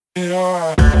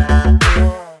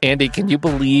Andy, can you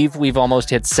believe we've almost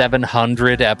hit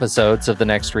 700 episodes of The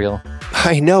Next Reel?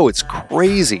 I know, it's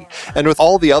crazy. And with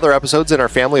all the other episodes in our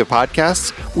family of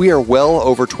podcasts, we are well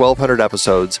over 1,200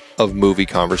 episodes of movie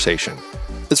conversation.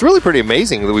 It's really pretty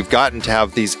amazing that we've gotten to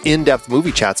have these in-depth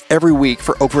movie chats every week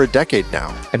for over a decade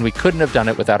now. And we couldn't have done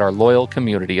it without our loyal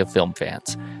community of film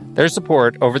fans. Their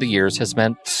support over the years has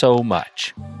meant so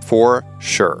much. For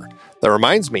sure. That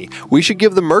reminds me, we should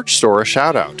give the merch store a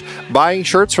shout out. Buying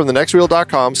shirts from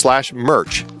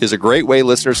thenextreel.com/merch is a great way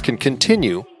listeners can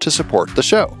continue to support the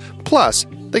show. Plus,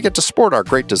 they get to sport our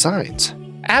great designs.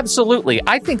 Absolutely.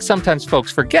 I think sometimes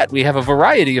folks forget we have a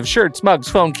variety of shirts, mugs,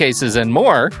 phone cases, and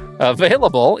more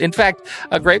available. In fact,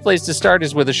 a great place to start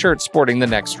is with a shirt sporting the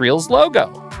Next Reel's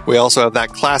logo. We also have that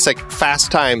classic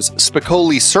Fast Times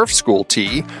Spicoli Surf School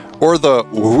tee, or the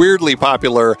weirdly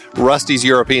popular Rusty's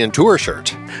European Tour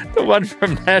shirt. The one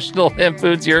from National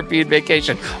Lampoon's European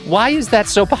Vacation. Why is that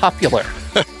so popular?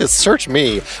 Search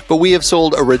me, but we have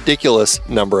sold a ridiculous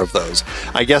number of those.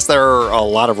 I guess there are a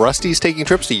lot of Rustys taking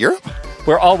trips to Europe?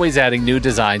 We're always adding new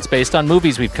designs based on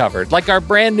movies we've covered, like our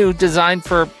brand new design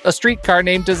for a streetcar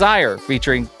named Desire,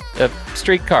 featuring a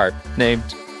streetcar named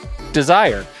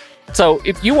Desire. So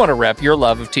if you want to rep your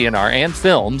love of TNR and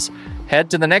films, head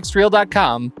to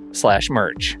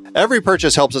thenextreel.com/merch. Every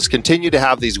purchase helps us continue to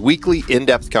have these weekly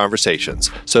in-depth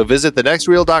conversations. So visit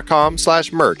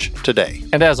thenextreel.com/merch today.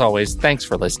 And as always, thanks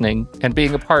for listening and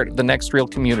being a part of the Next Reel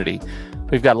community.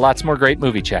 We've got lots more great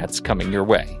movie chats coming your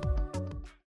way.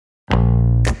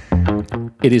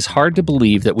 It is hard to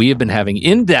believe that we have been having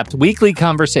in-depth weekly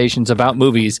conversations about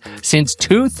movies since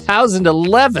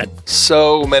 2011.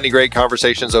 So many great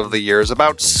conversations over the years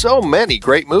about so many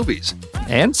great movies.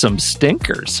 And some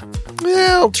stinkers.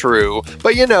 Well, true.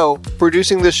 But you know,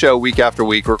 producing this show week after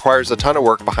week requires a ton of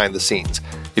work behind the scenes.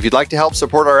 If you'd like to help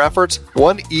support our efforts,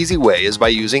 one easy way is by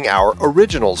using our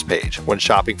Originals page when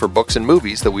shopping for books and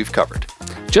movies that we've covered.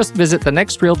 Just visit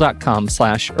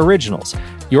thenextreel.com/originals.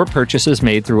 Your purchases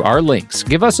made through our links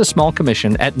give us a small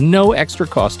commission at no extra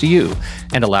cost to you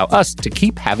and allow us to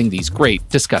keep having these great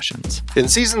discussions. In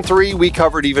Season 3, we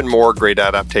covered even more great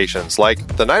adaptations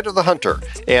like The Night of the Hunter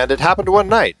and It Happened One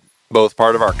Night, both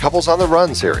part of our Couples on the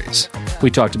Run series. We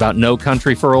talked about No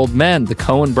Country for Old Men. The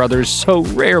Coen brothers so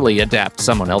rarely adapt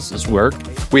someone else's work.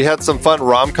 We had some fun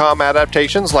rom-com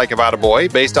adaptations like About a Boy,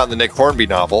 based on the Nick Hornby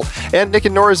novel, and Nick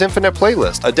and Nora's Infinite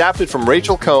Playlist, adapted from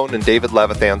Rachel Cohn and David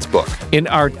Levithan's book. In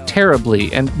our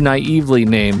terribly and naively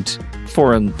named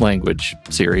foreign language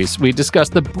series, we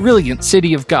discussed The Brilliant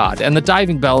City of God and The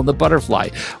Diving Bell and the Butterfly,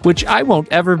 which I won't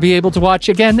ever be able to watch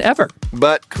again, ever.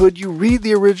 But could you read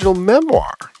the original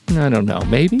memoir? I don't know,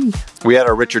 maybe? We had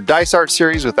our Richard Dysart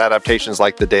series with adaptations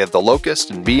like The Day of the Locust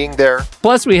and Being There.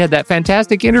 Plus, we had that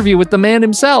fantastic interview with the man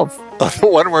himself. The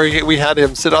one where we had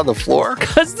him sit on the floor?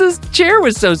 Because this chair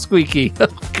was so squeaky.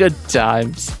 Good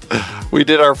times. We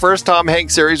did our first Tom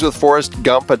Hanks series with Forrest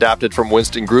Gump, adapted from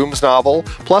Winston Groom's novel,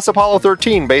 plus Apollo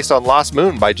 13, based on Lost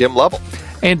Moon by Jim Lovell.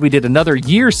 And we did another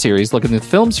year series looking at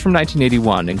films from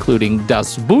 1981, including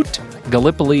Das Boot,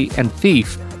 Gallipoli, and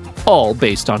Thief, all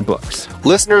based on books.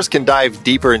 Listeners can dive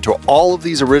deeper into all of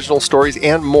these original stories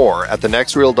and more at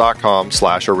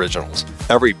thenextreel.com/originals.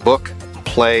 Every book,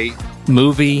 play,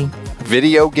 movie,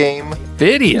 video game.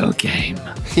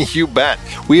 You bet.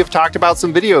 We have talked about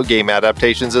some video game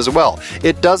adaptations as well.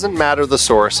 It doesn't matter the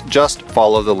source, just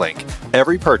follow the link.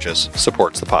 Every purchase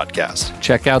supports the podcast.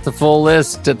 Check out the full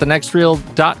list at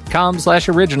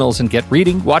thenextreel.com/originals and get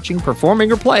reading, watching,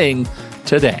 performing, or playing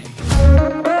today.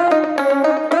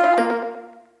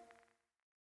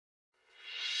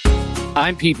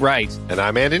 I'm Pete Wright. And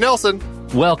I'm Andy Nelson.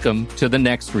 Welcome to The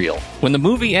Next Reel. When the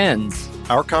movie ends,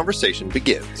 our conversation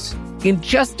begins. In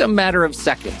just a matter of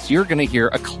seconds, you're going to hear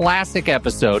a classic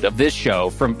episode of this show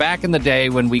from back in the day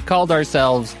when we called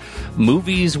ourselves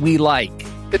Movies We Like.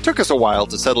 It took us a while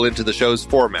to settle into the show's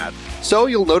format, so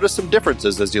you'll notice some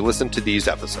differences as you listen to these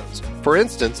episodes. For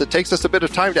instance, it takes us a bit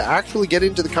of time to actually get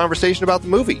into the conversation about the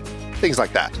movie. Things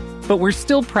like that. But we're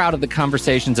still proud of the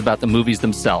conversations about the movies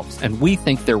themselves, and we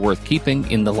think they're worth keeping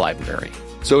in the library.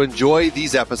 So enjoy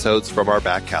these episodes from our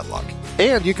back catalog.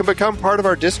 And you can become part of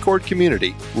our Discord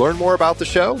community, learn more about the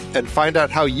show, and find out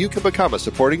how you can become a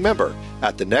supporting member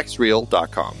at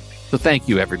thenextreel.com. So thank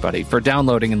you, everybody, for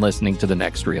downloading and listening to The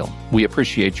Next Reel. We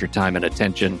appreciate your time and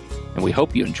attention, and we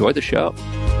hope you enjoy the show.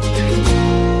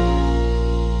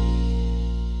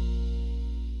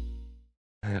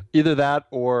 Either that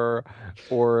or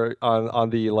on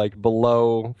the like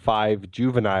below 5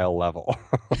 juvenile level.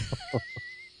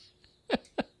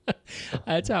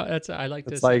 That's how I like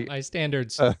to set my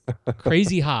standards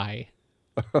crazy high.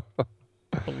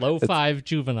 Below 5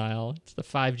 juvenile. It's the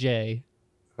 5J.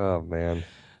 Oh man.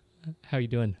 How you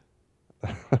doing?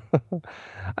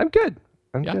 I'm good.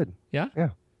 I'm Yeah? good. Yeah? Yeah.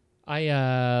 I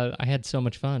had so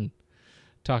much fun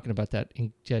talking about that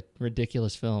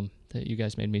ridiculous film that you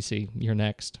guys made me see. You're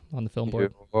next on the film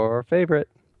board. Your favorite.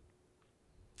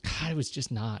 God, it was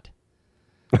just not.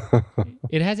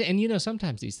 It has, and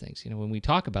sometimes these things, when we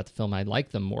talk about the film, I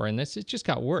like them more, and it just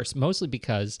got worse, mostly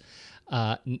because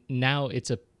now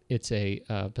it's a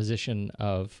position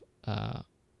of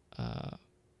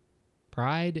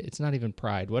pride. It's not even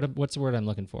pride. What's the word I'm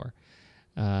looking for?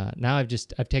 Now I've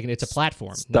taken it's a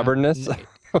platform. Stubbornness.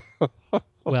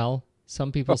 Well,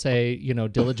 some people say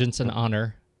diligence and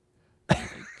honor.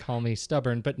 Call me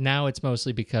stubborn, but now it's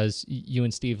mostly because you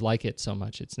and Steve like it so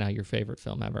much. It's now your favorite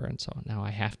film ever, and so now I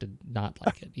have to not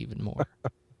like it even more.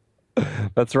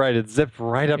 That's right. It zipped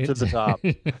right up to the top.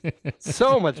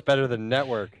 So much better than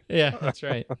Network. Yeah, that's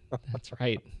right. That's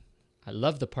right. I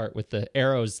love the part with the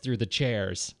arrows through the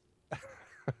chairs.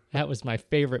 That was my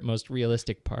favorite, most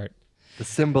realistic part. The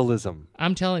symbolism.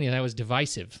 I'm telling you, that was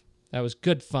divisive. That was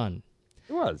good fun.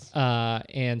 It was.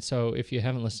 And so if you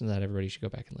haven't listened to that, everybody should go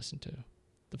back and listen to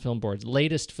the film board's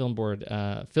latest film board.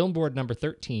 Film board number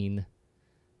 13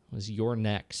 was You're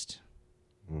Next.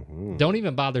 Mm-hmm. Don't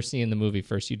even bother seeing the movie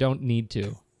first. You don't need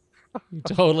to. You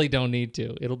totally don't need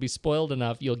to. It'll be spoiled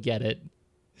enough. You'll get it.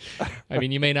 I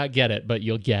mean, you may not get it, but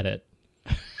you'll get it.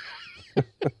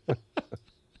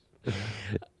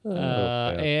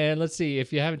 And let's see.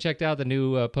 If you haven't checked out the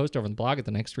new post over on the blog at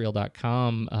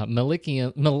thenextreel.com, I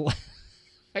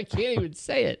can't even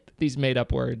say it. These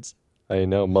made-up words. I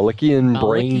know. Malikian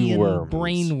brainworms.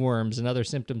 Brainworms and other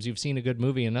symptoms. You've seen a good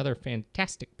movie. Another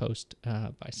fantastic post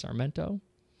by Sarmento.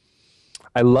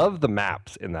 I love the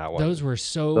maps in that one. Those were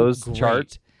those great.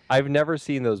 Charts. I've never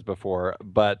seen those before,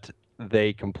 but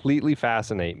they completely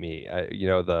fascinate me.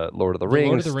 The Lord of the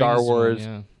Rings, Star Wars, one,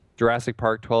 yeah. Jurassic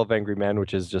Park, 12 Angry Men,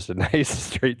 which is just a nice,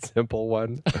 straight, simple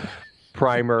one.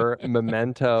 Primer,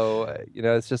 Memento.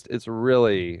 It's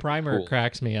really Primer cool.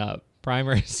 cracks me up.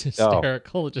 Primer is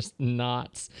hysterical, just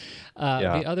knots.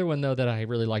 The other one, though, that I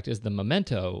really liked is the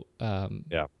Memento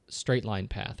straight line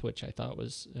path, which I thought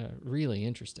was really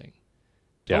interesting.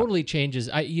 Totally changes.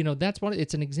 That's one.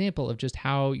 It's an example of just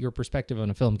how your perspective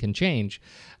on a film can change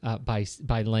by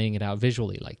laying it out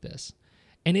visually like this.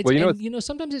 And it's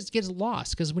sometimes it gets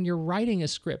lost because when you're writing a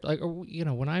script,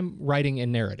 when I'm writing a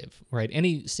narrative, right,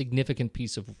 any significant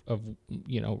piece of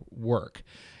work,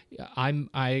 I'm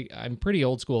pretty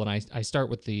old school, and I start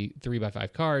with the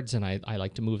 3x5 cards, and I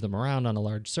like to move them around on a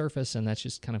large surface, and that's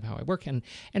just kind of how I work. And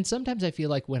sometimes I feel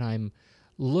like when I'm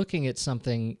looking at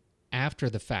something after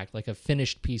the fact, like a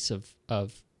finished piece of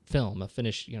film, a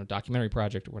finished documentary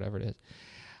project or whatever it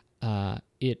is,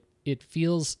 it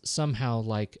feels somehow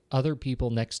like other people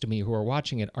next to me who are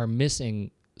watching it are missing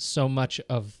so much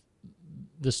of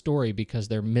the story because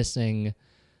they're missing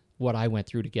what I went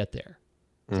through to get there.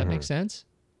 Does that make sense?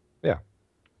 Yeah.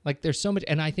 Like there's so much,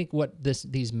 and I think what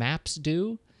these maps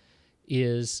do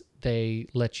is they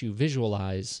let you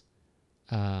visualize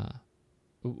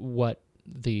what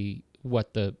the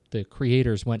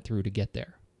creators went through to get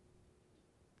there.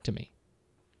 To me,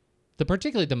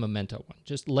 particularly the Memento one,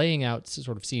 just laying out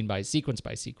sort of scene by sequence,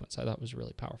 I thought was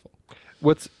really powerful.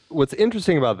 What's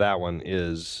interesting about that one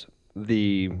is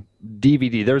the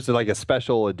DVD. There's like a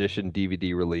special edition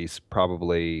DVD release,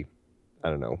 probably, I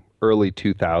don't know, early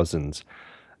 2000s,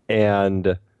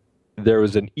 and there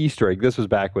was an Easter egg. This was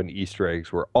back when Easter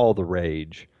eggs were all the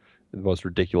rage, the most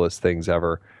ridiculous things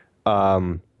ever.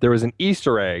 There was an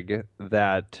Easter egg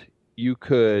that you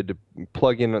could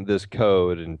plug in this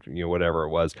code and whatever it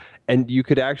was, and you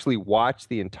could actually watch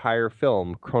the entire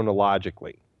film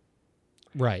chronologically.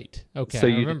 Right. Okay. So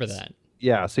I remember that.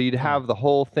 Yeah. So you'd have the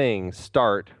whole thing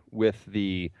start with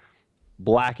the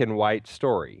black and white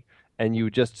story, and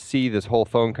you just see this whole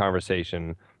phone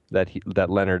conversation that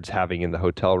Leonard's having in the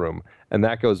hotel room, and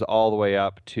that goes all the way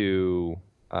up to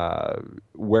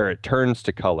where it turns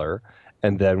to color.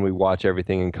 And then we watch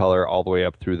everything in color all the way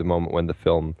up through the moment when the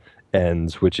film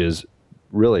ends, which is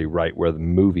really right where the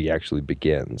movie actually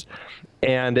begins.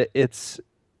 And it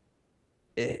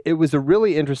was a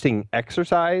really interesting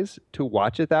exercise to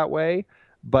watch it that way,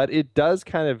 but it does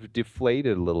kind of deflate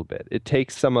it a little bit. It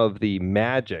takes some of the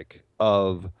magic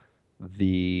of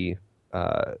the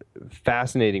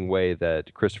fascinating way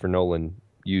that Christopher Nolan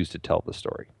used to tell the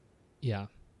story. Yeah.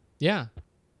 Yeah.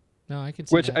 No, I can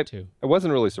see that too. I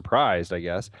wasn't really surprised, I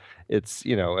guess. It's,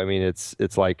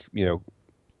 it's like,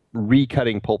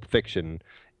 recutting Pulp Fiction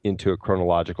into a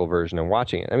chronological version and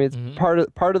watching it. I mean, it's Mhm.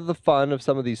 part of the fun of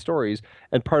some of these stories,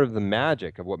 and part of the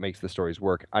magic of what makes the stories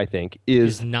work, I think,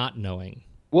 Is is not knowing.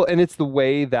 well, and it's the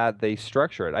way that they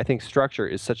structure it. I think structure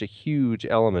is such a huge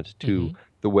element to Mhm.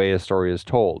 the way a story is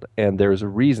told, and there's a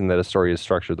reason that a story is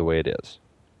structured the way it is.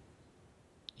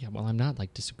 Yeah, well, I'm not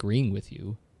like disagreeing with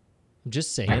you. I'm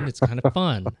just saying it's kind of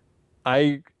fun.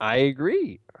 I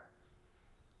agree. I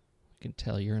can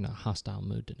tell you're in a hostile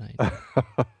mood tonight.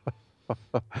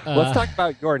 Let's talk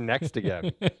about your next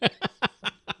again.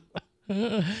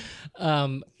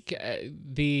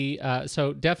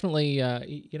 So definitely,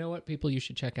 you know what, people, you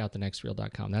should check out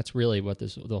thenextreel.com. That's really what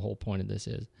the whole point of this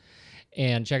is.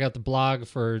 And check out the blog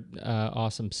for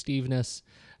awesome Steveness.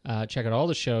 Check out all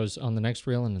the shows on the Next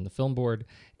Reel and in the Film Board,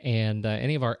 and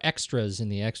any of our extras in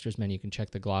the extras menu. You can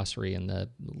check the glossary and the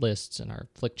lists and our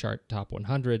Flick Chart Top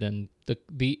 100 and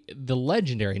the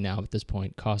legendary now at this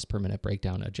point cost per minute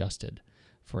breakdown adjusted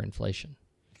for inflation.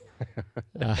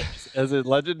 Is it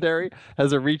legendary?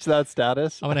 Has it reached that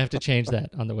status? I'm going to have to change that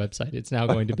on the website. It's now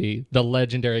going to be the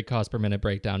legendary cost per minute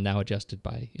breakdown now adjusted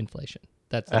by inflation.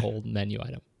 That's the whole menu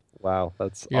item. Wow,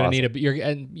 that's You're awesome. gonna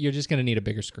need you're just going to need a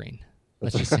bigger screen.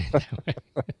 Let's just say it that way.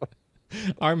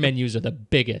 Our menus are the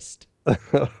biggest.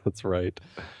 That's right.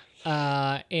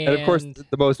 And of course,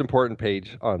 the most important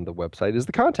page on the website is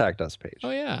the Contact Us page. Oh,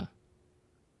 yeah.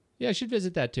 Yeah, you should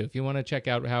visit that, too. If you want to check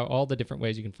out how all the different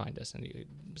ways you can find us. And you could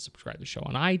subscribe to the show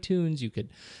on iTunes. You could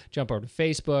jump over to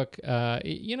Facebook.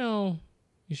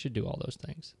 You should do all those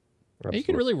things. And you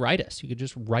can really write us. You could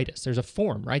just write us. There's a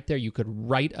form right there. You could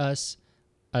write us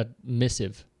a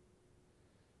missive.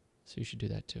 So you should do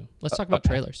that, too. Let's talk about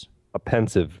trailers. A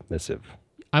pensive missive.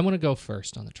 I want to go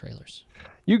first on the trailers.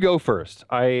 You go first.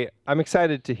 I'm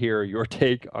excited to hear your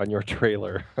take on your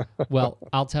trailer. Well,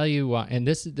 I'll tell you, and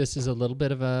this is a little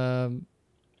bit of a...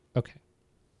 Okay.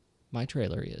 My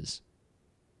trailer is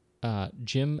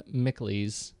Jim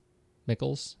Mickles.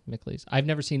 I've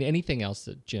never seen anything else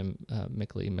that Jim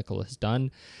Mickle has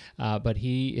done, but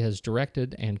he has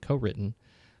directed and co-written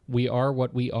We Are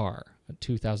What We Are, a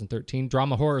 2013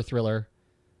 drama horror thriller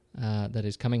that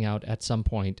is coming out at some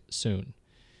point soon.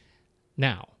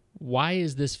 Now, why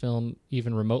is this film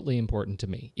even remotely important to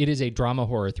me? It is a drama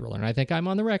horror thriller, and I think I'm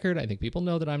on the record. I think people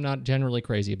know that I'm not generally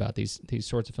crazy about these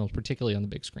sorts of films, particularly on the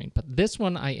big screen. But this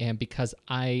one I am, because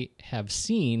I have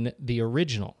seen the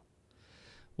original,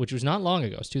 which was not long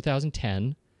ago. It's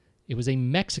 2010. It was a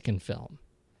Mexican film.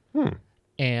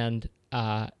 And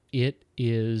I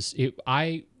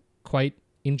quite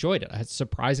enjoyed it.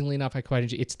 Surprisingly enough, I quite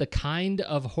enjoyed it. It's the kind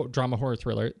of drama horror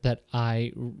thriller that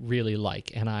I really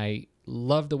like, and I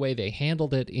love the way they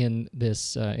handled it in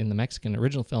this in the Mexican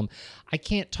original film. I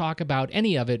can't talk about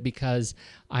any of it because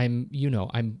I'm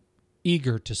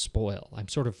eager to spoil. I'm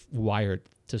sort of wired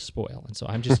to spoil, and so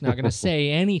I'm just not going to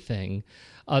say anything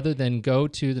other than go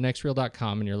to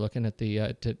thenextreel.com, and you're looking at the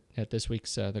at this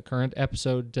week's the current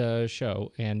episode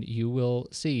show, and you will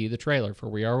see the trailer for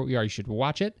We Are What We Are. You should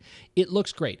watch it. It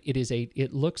looks great.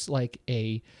 It looks like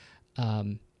a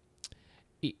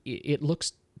it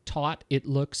looks taut. It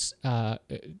looks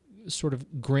sort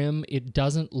of grim. It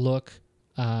doesn't look.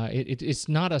 It's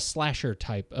not a slasher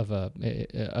type of a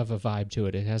vibe to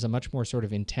it. It has a much more sort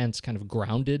of intense, kind of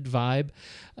grounded vibe.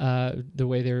 The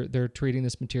way they're treating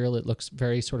this material, it looks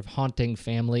very sort of haunting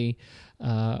family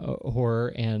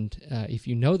horror. And if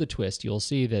you know the twist, you'll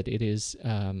see that it is.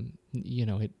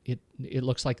 It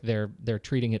looks like they're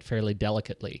treating it fairly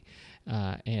delicately.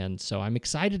 And so I'm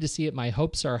excited to see it. My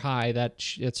hopes are high.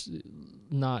 It's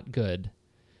not good,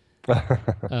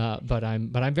 but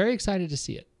I'm very excited to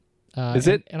see it. Is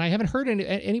it? And I haven't heard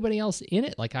anybody else in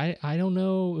it. Like I don't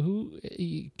know who.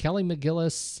 Kelly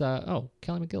McGillis.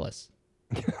 Kelly McGillis.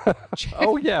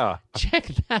 Oh yeah. Check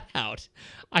that out.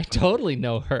 I totally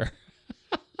know her.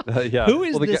 Yeah. Who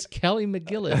is this Kelly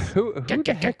McGillis? Who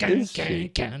the heck is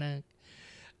she? The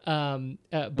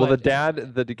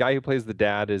guy who plays the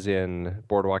dad is in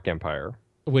Boardwalk Empire,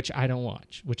 which I don't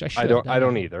watch. Which I should. I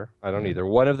don't either.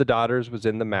 One of the daughters was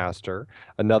in The Master.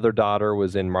 Another daughter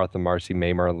was in Martha Marcy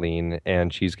May Marlene,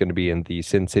 and she's going to be in the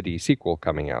Sin City sequel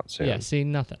coming out soon. Yeah. See,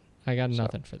 nothing. I got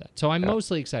nothing for that. So I'm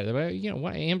mostly excited.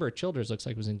 What Amber Childers looks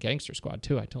like was in Gangster Squad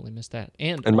too. I totally missed that.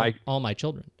 And all my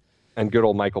children. And good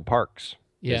old Michael Parks.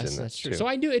 Yes, that's true. Too. So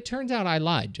I do. It turns out I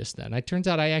lied just then. It turns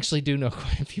out I actually do know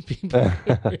quite a few people.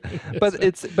 but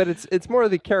it's more of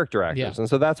the character actors, and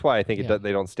so that's why I think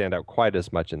they don't stand out quite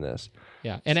as much in this.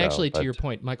 Yeah, and to your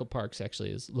point, Michael Parks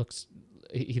actually looks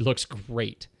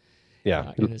great.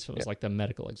 Yeah, in this film, it's like the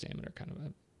medical examiner kind of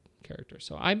a character.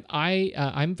 So I'm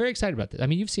very excited about this. I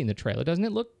mean, you've seen the trailer. Doesn't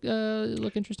it look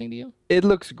interesting to you? It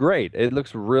looks great. It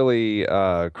looks really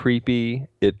creepy.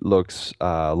 It looks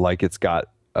like it's got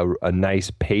a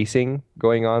nice pacing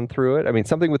going on through it. I mean,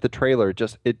 something with the trailer,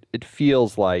 just it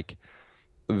feels like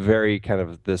very kind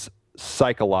of this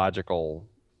psychological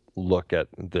look at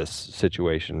this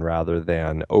situation rather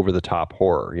than over the top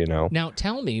horror, you know. Now,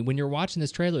 tell me, when you're watching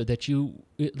this trailer, that you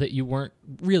weren't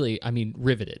really, I mean,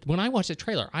 riveted. When I watched the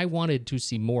trailer, I wanted to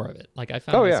see more of it. Like I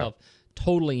found myself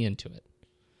totally into it.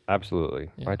 Absolutely.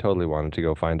 Yeah. I totally wanted to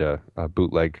go find a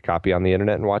bootleg copy on the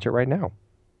internet and watch it right now.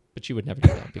 But you would never do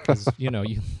that because, you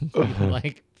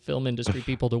like film industry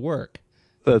people to work.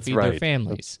 That's feed right. Their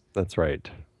families. That's right.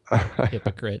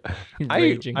 Hypocrite.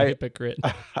 Raging hypocrite.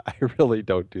 I really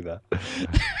don't do that.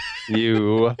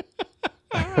 You.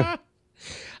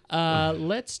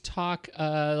 Let's talk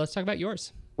about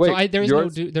yours. Wait, so I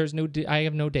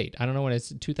have no date. I don't know when it's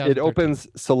 2013. It opens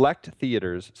select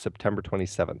theaters September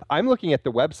 27th. I'm looking at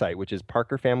the website, which is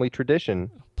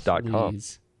parkerfamilytradition.com.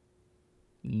 Please.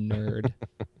 Nerd.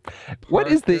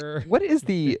 What is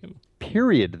the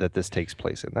period that this takes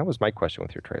place in? That was my question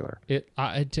with your trailer.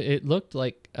 It looked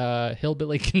like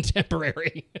hillbilly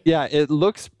contemporary. Yeah, it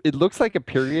looks like a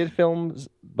period film,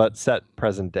 but set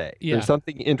present day. Yeah. There's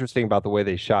something interesting about the way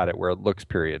they shot it, where it looks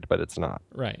period, but it's not.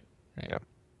 Right.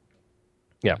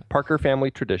 Yeah.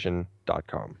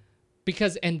 parkerfamilytradition.com.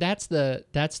 Because that's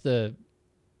the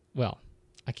well,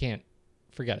 I can't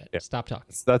forget it. Yeah. Stop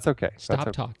talking. That's okay.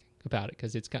 Stop talking about it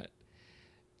because it's got.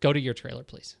 Go to your trailer,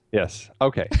 please. Yes.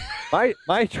 Okay. my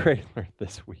trailer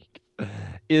this week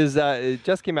is it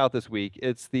just came out this week.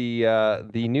 It's the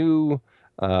new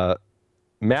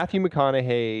Matthew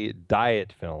McConaughey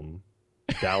diet film,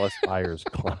 Dallas Buyers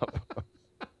Club.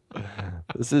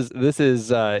 This is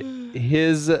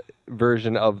his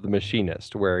version of The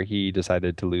Machinist, where he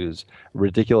decided to lose a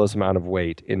ridiculous amount of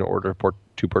weight in order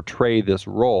to portray this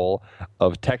role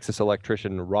of Texas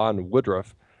electrician Ron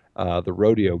Woodruff, the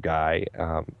rodeo guy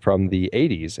from the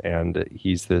 80s. And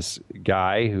he's this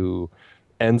guy who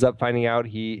ends up finding out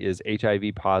he is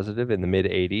HIV positive in the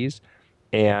mid-80s.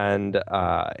 And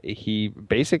he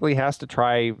basically has to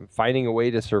try finding a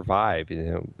way to survive. You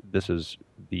know, this is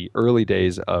the early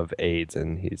days of AIDS,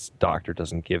 and his doctor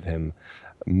doesn't give him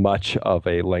much of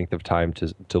a length of time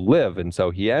to live. And so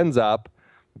he ends up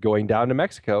going down to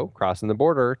Mexico, crossing the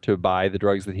border to buy the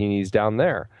drugs that he needs down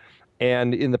there.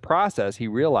 And in the process, he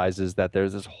realizes that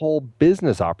there's this whole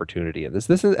business opportunity in this.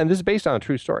 This is based on a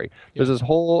true story. Yeah. There's this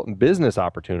whole business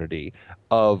opportunity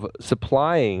of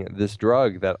supplying this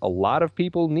drug that a lot of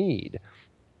people need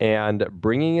and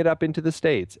bringing it up into the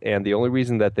States. And the only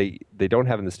reason that they don't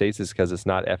have it in the States is because it's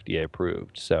not FDA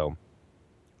approved. So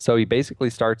he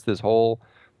basically starts this whole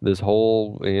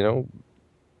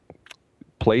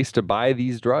place to buy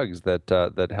these drugs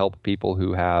that help people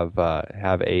who have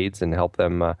AIDS and help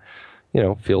them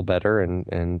feel better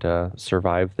and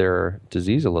survive their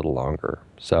disease a little longer.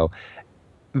 So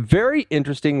very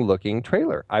interesting looking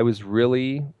trailer. I was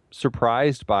really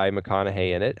surprised by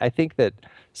McConaughey in it. I think that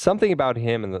something about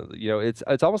him and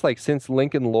it's almost like since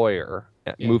Lincoln Lawyer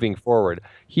moving forward,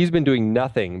 he's been doing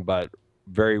nothing but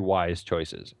very wise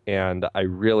choices, and I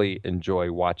really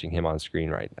enjoy watching him on screen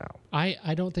right now.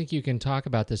 I don't think you can talk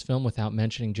about this film without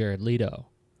mentioning Jared Leto.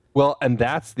 Well, and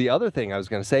that's the other thing I was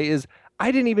going to say is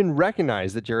I didn't even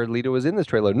recognize that Jared Leto was in this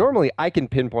trailer. Normally, I can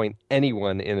pinpoint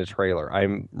anyone in a trailer.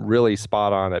 I'm really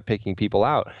spot on at picking people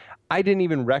out. I didn't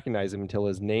even recognize him until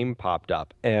his name popped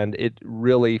up, and it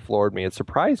really floored me. It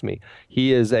surprised me.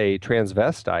 He is a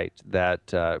transvestite that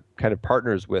kind of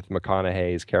partners with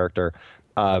McConaughey's character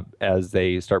as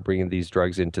they start bringing these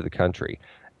drugs into the country.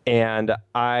 And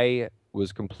I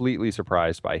was completely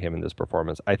surprised by him in this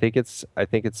performance. I think it's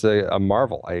a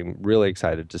marvel. I'm really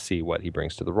excited to see what he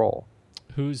brings to the role.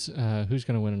 Who's going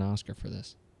to win an Oscar for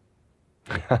this?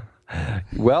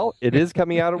 Well, it is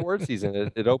coming out award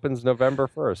season. It opens November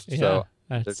 1st. So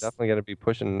they're definitely going to be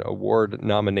pushing award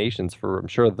nominations for, I'm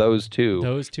sure, those two.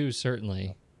 Those two,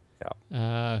 certainly.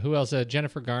 Yeah. Who else?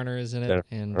 Jennifer Garner is in it.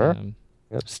 And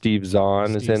Steve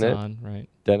Zahn is in it. Right.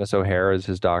 Dennis O'Hare is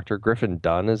his doctor. Griffin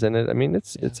Dunn is in it. I mean,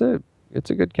 it's a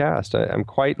good cast. I'm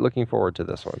quite looking forward to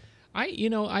this one. I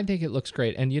think it looks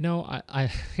great. And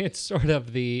I it's sort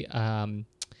of the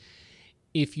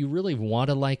if you really want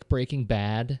to like Breaking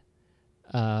Bad,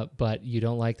 but you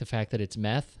don't like the fact that it's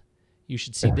meth, you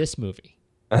should see this movie.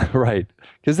 Right,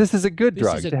 because this is a good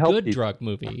drug. This is a good drug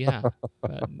movie. Yeah.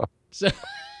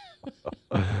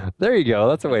 There you go.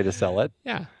 That's a way to sell it.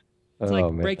 Yeah. It's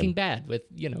like Breaking Bad with,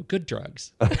 good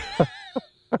drugs.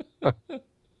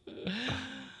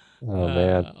 Oh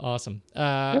man. Awesome.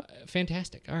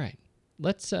 Fantastic. All right.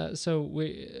 Let's I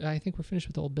think we're finished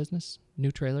with old business.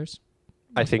 New trailers.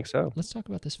 I think so. Let's talk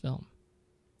about this film.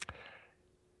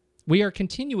 We are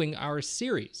continuing our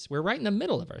series. We're right in the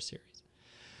middle of our series.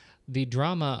 The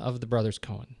drama of the brothers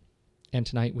Coen. And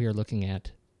tonight we are looking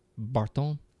at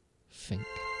Barton, Fink.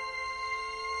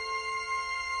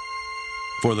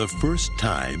 For the first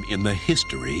time in the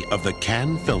history of the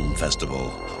Cannes Film Festival,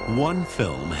 one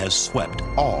film has swept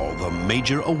all the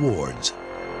major awards.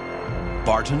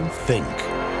 Barton Fink.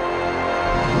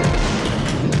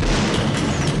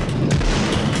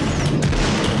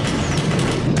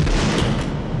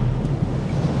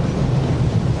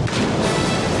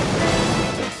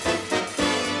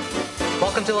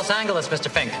 Welcome to Los Angeles, Mr.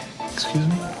 Fink. Excuse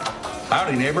me?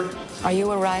 Howdy, neighbor. Are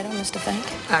you a writer, Mr. Fink?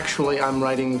 Actually, I'm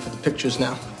writing for the pictures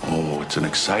now. Oh, it's an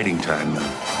exciting time then.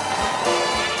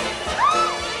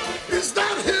 Is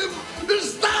that him?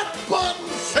 Is that Barton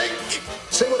Fink?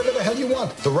 Say whatever the hell you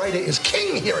want. The writer is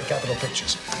king here at Capitol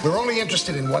Pictures. We're only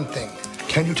interested in one thing.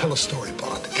 Can you tell a story,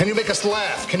 Bond? Can you make us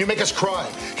laugh? Can you make us cry?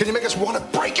 Can you make us want to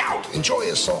break out, enjoy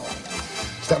a song?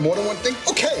 Is that more than one thing?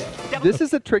 Okay. This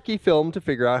is a tricky film to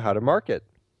figure out how to market.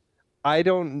 I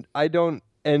don't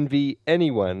envy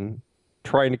anyone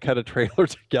trying to cut a trailer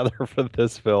together for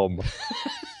this film.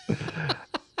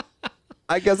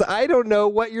 I guess I don't know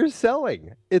what you're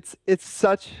selling. It's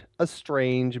such a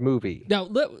strange movie. Now,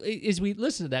 as we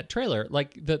listen to that trailer,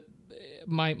 like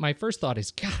my first thought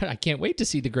is, God, I can't wait to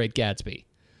see The Great Gatsby.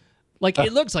 Like,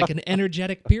 it looks like an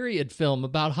energetic period film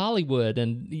about Hollywood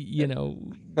and,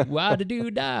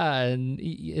 wah-da-doo-da. And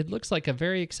it looks like a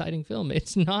very exciting film.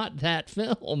 It's not that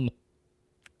film.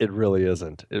 It really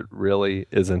isn't. It really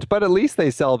isn't. But at least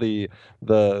they sell the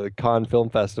Cannes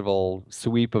Film Festival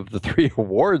sweep of the 3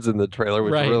 awards in the trailer,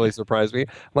 which really surprised me.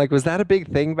 I'm like, was that a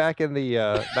big thing back in the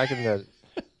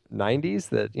 90s?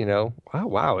 That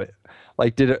wow.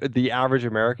 Did the average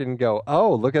American go,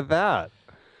 oh, look at that?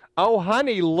 Oh,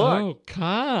 honey, look. Oh,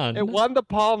 Cannes. It won the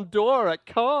Palme d'Or at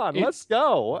Cannes. Let's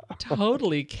go.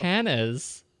 Totally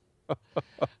Cannes.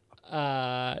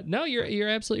 No, you're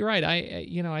absolutely right.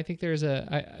 I think there's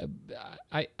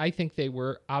I think they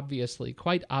were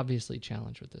quite obviously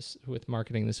challenged with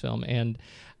marketing this film, and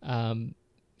I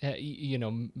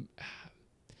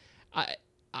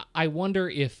wonder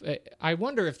if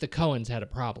the Coens had a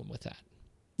problem with that.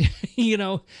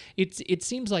 It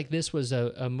seems like this was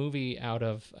a movie out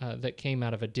of that came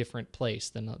out of a different place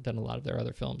than a lot of their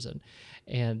other films,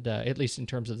 and at least in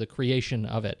terms of the creation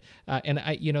of it. And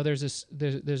there's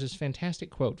this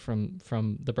fantastic quote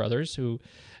from the brothers who,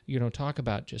 talk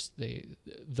about just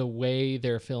the way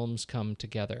their films come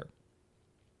together.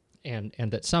 And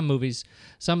that some of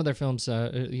their films,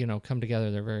 come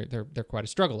together. They're quite a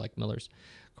struggle. Like Miller's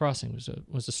Crossing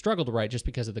was a struggle to write just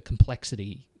because of the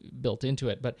complexity built into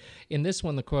it. But in this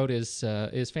one, the quote is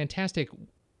fantastic.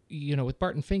 With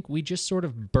Barton Fink, we just sort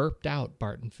of burped out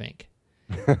Barton Fink,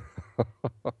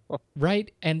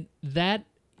 right? And that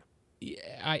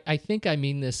I think I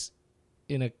mean this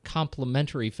in a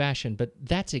complimentary fashion, but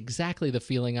that's exactly the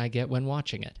feeling I get when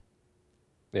watching it.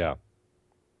 Yeah.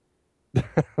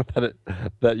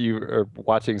 that you are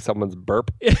watching someone's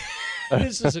burp.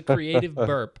 This is a creative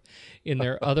burp in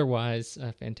their otherwise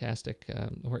fantastic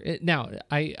work. Now,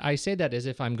 I say that as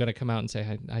if I'm going to come out and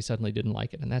say I suddenly didn't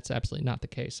like it, and that's absolutely not the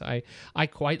case. I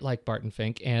quite like Barton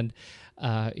Fink, and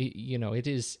it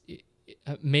is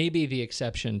maybe the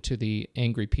exception to the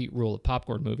Angry Pete rule of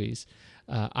popcorn movies.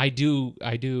 I do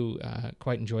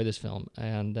quite enjoy this film,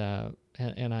 and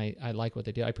I like what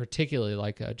they do. I particularly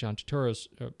like John Turturro's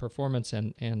performance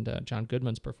and John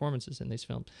Goodman's performances in these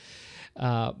films.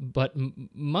 But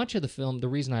much of the film, the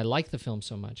reason I like the film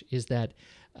so much is that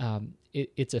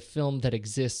it's a film that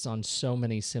exists on so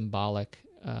many symbolic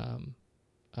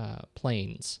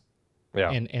planes. Yeah.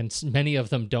 And many of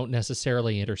them don't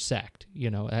necessarily intersect.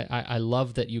 I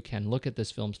love that you can look at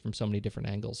this film from so many different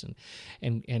angles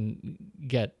and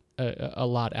get a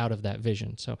lot out of that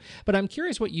vision. So, but I'm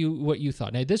curious what you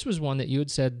thought. Now, this was one that you had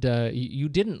said you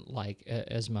didn't like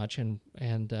as much,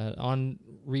 and on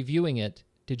reviewing it,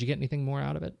 did you get anything more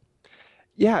out of it?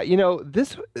 Yeah,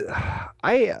 this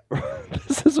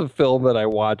this is a film that I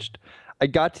watched. I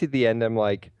got to the end. I'm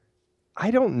like,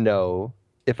 I don't know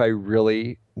if I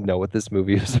really know what this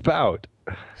movie is about.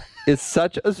 It's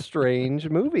such a strange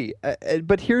movie.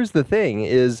 But here's the thing: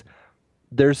 is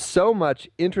there's so much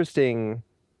interesting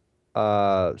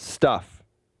stuff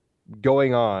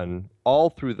going on all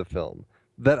through the film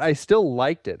that I still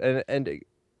liked it, and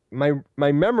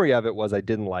my memory of it was I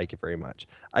didn't like it very much.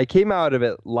 I came out of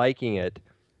it liking it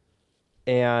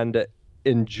and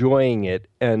enjoying it,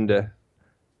 and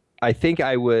I think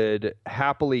I would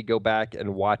happily go back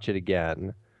and watch it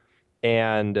again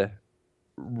and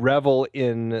revel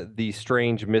in the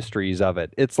strange mysteries of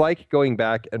it. It's like going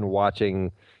back and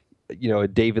watching, a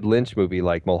David Lynch movie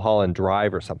like Mulholland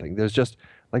Drive or something. There's just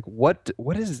like what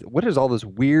is all this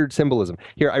weird symbolism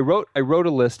here? I wrote a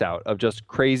list out of just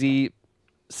crazy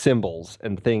symbols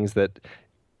and things that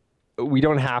we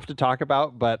don't have to talk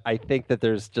about, but I think that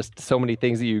there's just so many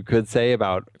things that you could say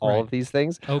about all of these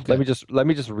things. Oh, good. Let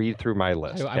me just read through my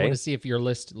list. I want to see if your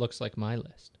list looks like my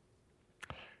list.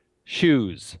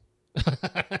 Shoes,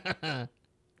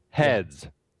 heads,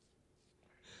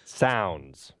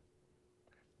 sounds,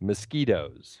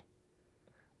 mosquitoes,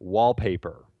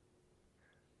 wallpaper,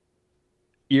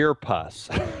 ear pus,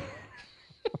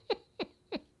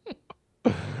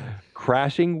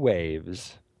 crashing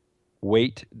waves,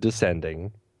 weight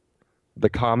descending, the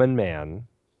common man,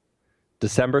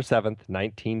 December 7th,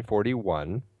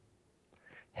 1941,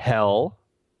 hell,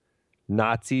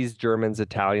 Nazis, Germans,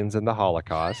 Italians, and the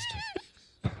Holocaust,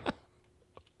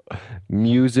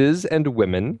 muses and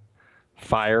women,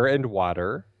 fire and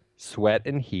water, sweat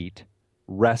and heat,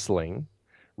 wrestling,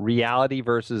 reality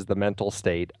versus the mental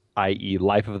state, i.e.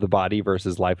 life of the body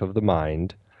versus life of the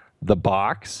mind, the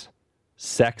box,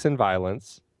 sex and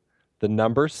violence, the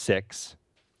number 6,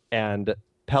 and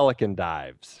pelican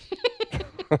dives.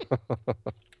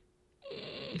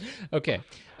 Okay.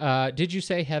 Did you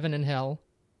say heaven and hell?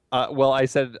 Well, I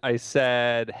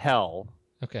said hell.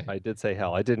 Okay. I did say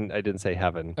hell. I didn't say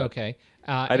heaven. Okay.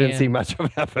 I didn't see much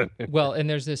of heaven. Well, and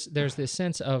there's this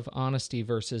sense of honesty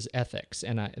versus ethics,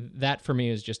 and that for me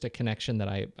is just a connection that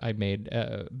I made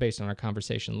based on our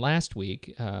conversation last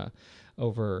week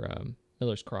over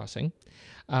Miller's Crossing.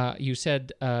 You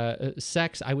said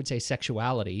sex. I would say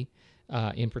sexuality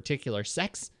in particular.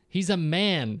 Sex. He's a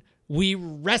man. We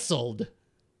wrestled.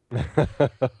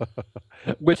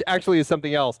 Which actually is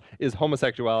something else, is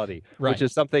homosexuality, right. Which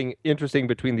is something interesting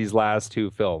between these last two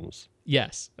films.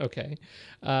 Yes. Okay.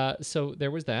 So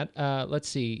there was that. Let's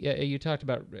see. You talked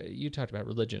about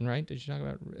religion, right? Did you talk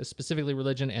about specifically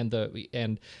religion and I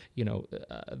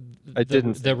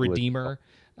didn't the Redeemer?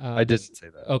 I didn't say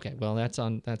that. Okay. Well, that's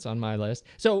on my list.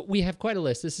 So we have quite a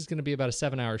list. This is going to be about a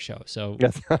 7-hour show. So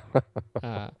yes.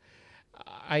 How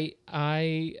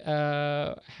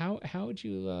would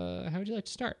you like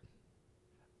to start?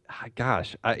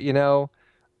 Gosh, I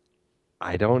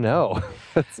don't know.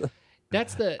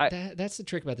 That's the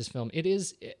trick about this film. It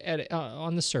is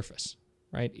on the surface,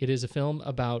 right? It is a film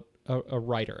about a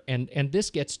writer, and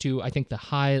this gets to, I think, the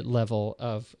high level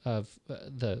of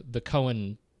the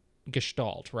Coen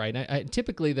gestalt, right?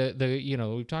 Typically,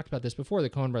 we've talked about this before.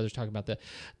 The Coen brothers talk about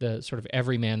the sort of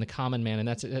everyman, the common man, and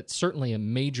that's certainly a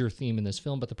major theme in this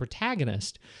film. But the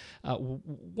protagonist,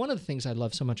 one of the things I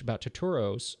love so much about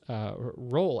Turturro's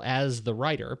role as the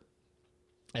writer,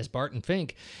 as Barton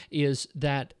Fink, is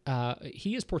that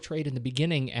he is portrayed in the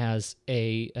beginning as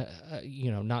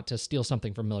not to steal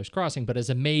something from Miller's Crossing, but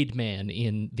as a made man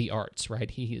in the arts,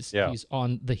 right? He's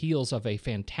on the heels of a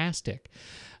fantastic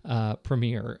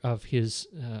premiere of his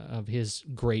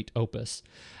great opus,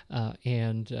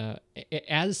 and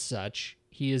as such,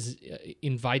 he is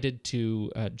invited to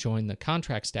join the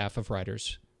contract staff of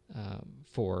writers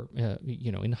for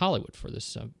in Hollywood for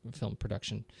this film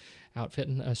production outfit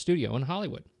and a studio in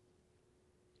Hollywood.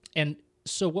 And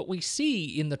so what we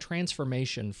see in the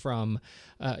transformation from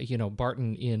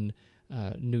Barton in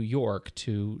New York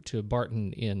to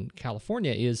Barton in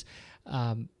California is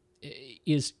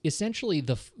essentially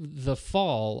the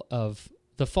fall of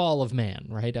man,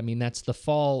 right? I mean, that's the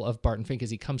fall of Barton Fink as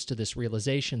he comes to this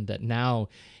realization that now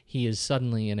he is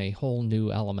suddenly in a whole new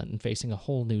element and facing a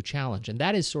whole new challenge. And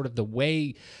that is sort of the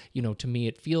way, to me,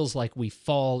 it feels like we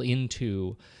fall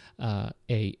into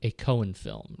a Coen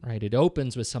film, right? It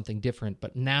opens with something different,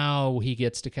 but now he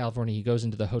gets to California, he goes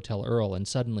into the Hotel Earl, and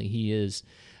suddenly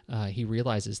he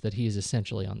realizes that he is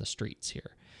essentially on the streets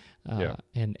here,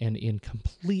 and in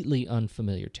completely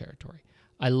unfamiliar territory.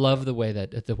 I love the way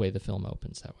the film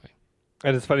opens that way.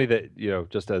 And it's funny that,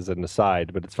 just as an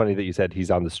aside, but it's funny that you said he's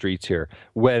on the streets here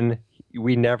when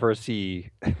we never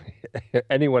see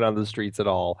anyone on the streets at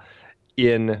all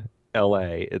in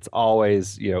LA. It's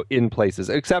always, in places,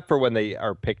 except for when they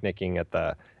are picnicking at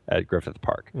Griffith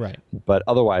Park. Right. But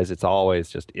otherwise, it's always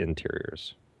just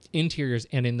interiors. Interiors,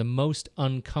 and in the most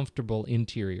uncomfortable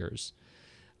interiors.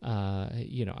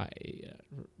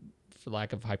 for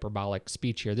lack of hyperbolic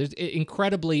speech here, there's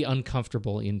incredibly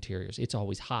uncomfortable interiors. It's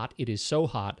always hot. It is so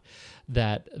hot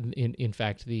that, in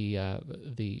fact, the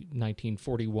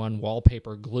 1941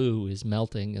 wallpaper glue is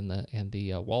melting and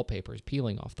the wallpaper is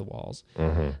peeling off the walls.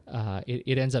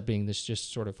 It ends up being this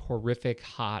just sort of horrific,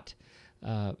 hot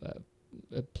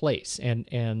place,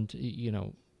 and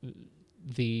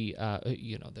the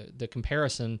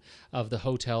comparison of the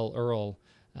Hotel Earl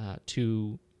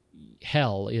to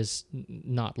hell is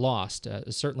not lost.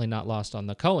 Certainly not lost on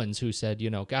the Coens, who said,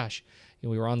 gosh,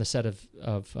 we were on the set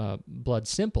of Blood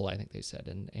Simple, I think they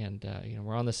said, and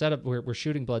we're on the set of we're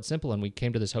shooting Blood Simple, and we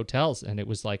came to this hotel, and it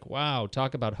was like, wow,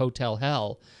 talk about hotel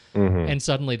hell, and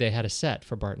suddenly they had a set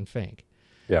for Barton Fink.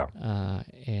 Yeah,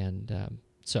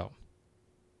 so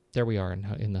there we are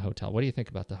in the hotel. What do you think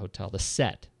about the hotel, the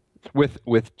set?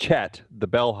 With Chet, the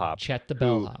bellhop. Chet, the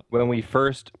bellhop. When we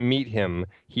first meet him,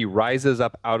 he rises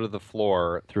up out of the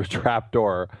floor through a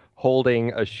trapdoor,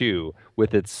 holding a shoe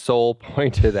with its sole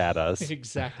pointed at us.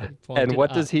 Exactly. And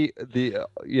what does he?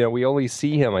 We only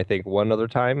see him, I think, one other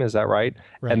time. Is that right?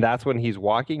 Right. And that's when he's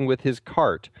walking with his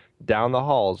cart down the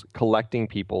halls, collecting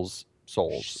people's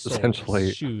souls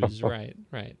essentially. Shoes. Right.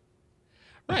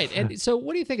 And so,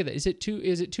 what do you think of that? Is it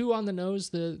too on the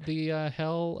nose, the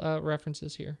hell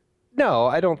references here? No,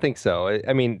 I don't think so.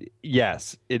 I mean,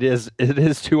 yes, it is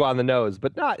too on the nose,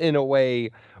 but not in a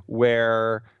way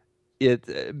where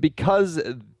because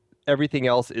everything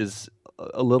else is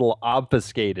a little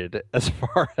obfuscated as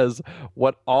far as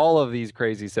what all of these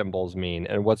crazy symbols mean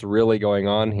and what's really going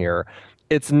on here.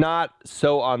 It's not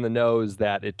so on the nose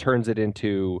that it turns it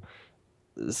into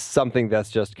something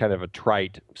that's just kind of a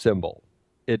trite symbol.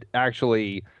 It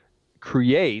actually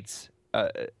creates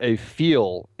a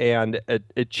feel and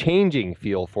a changing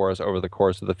feel for us over the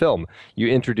course of the film. You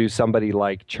introduce somebody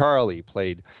like Charlie,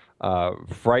 played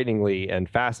frighteningly and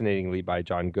fascinatingly by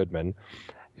John Goodman,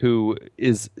 who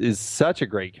is such a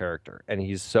great character, and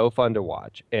he's so fun to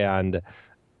watch. And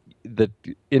the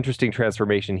interesting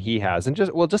transformation he has, and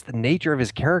just the nature of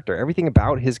his character, everything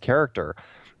about his character,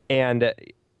 and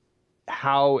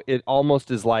how it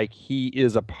almost is like he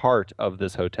is a part of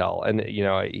this hotel. And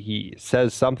he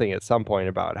says something at some point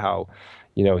about how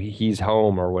he's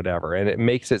home or whatever, and it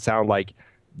makes it sound like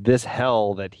this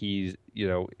hell that he's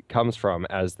comes from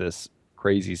as this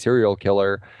crazy serial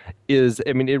killer is,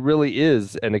 I mean, it really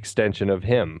is an extension of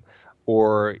him,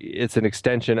 or it's an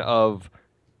extension of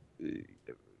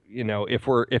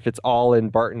if it's all in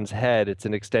Barton's head, it's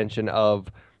an extension of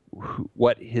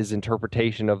what his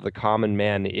interpretation of the common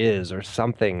man is, or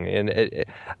something. And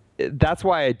that's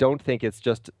why I don't think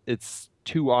it's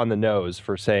too on the nose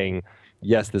for saying,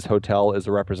 yes, this hotel is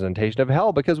a representation of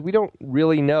hell, because we don't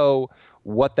really know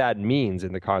what that means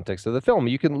in the context of the film.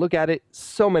 You can look at it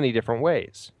so many different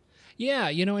ways. Yeah,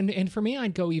 and for me,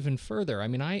 I'd go even further. I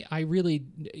mean, I really,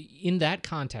 in that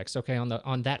context, okay,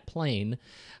 on that plane,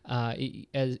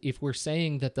 as if we're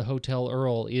saying that the Hotel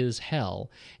Earl is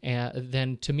hell,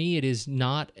 then to me it is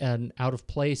not an out of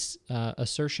place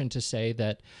assertion to say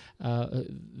that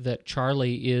that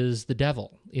Charlie is the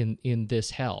devil in this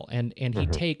hell, and he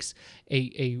takes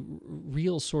a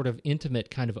real sort of intimate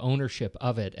kind of ownership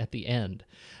of it at the end,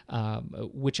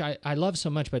 which I love so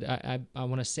much. But I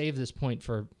want to save this point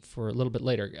for a little bit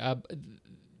later.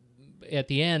 At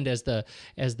the end, as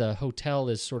the hotel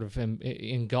is sort of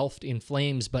engulfed in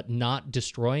flames, but not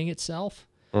destroying itself.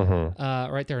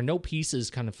 Right, there are no pieces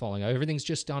kind of falling out. Everything's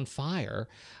just on fire.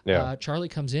 Yeah. Charlie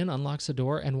comes in, unlocks the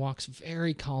door, and walks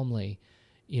very calmly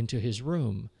into his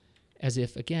room, as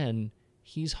if again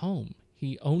he's home.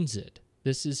 He owns it.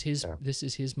 This is his. Yeah. This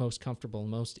is his most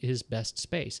comfortable, his best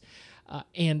space.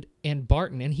 And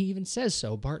Barton, and he even says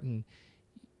so. Barton,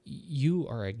 you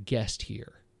are a guest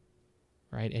here.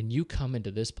 Right, and you come into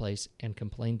this place and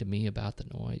complain to me about the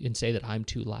noise and say that I'm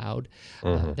too loud.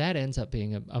 That ends up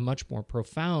being a much more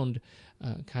profound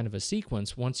kind of a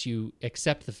sequence once you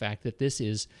accept the fact that this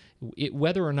is,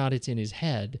 whether or not it's in his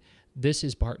head, this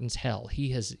is Barton's hell.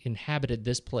 He has inhabited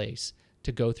this place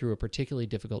to go through a particularly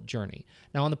difficult journey.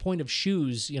 Now, on the point of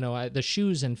shoes, the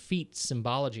shoes and feet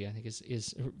symbology, I think,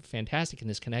 is fantastic in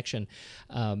this connection.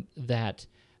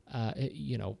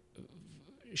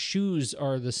 Shoes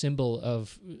are the symbol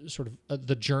of sort of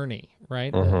the journey,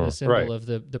 right? The symbol right. of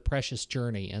the precious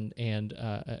journey and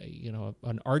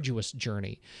an arduous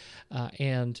journey.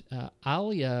 And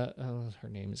Alia, her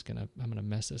name is I'm gonna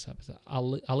mess this up.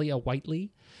 Alia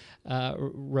Whiteley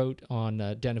wrote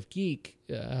on Den of Geek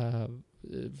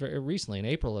very recently in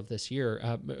April of this year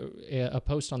a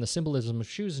post on the symbolism of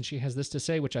shoes, and she has this to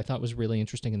say, which I thought was really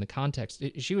interesting in the context.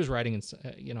 She was writing,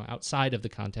 outside of the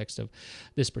context of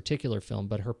this particular film,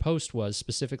 but her post was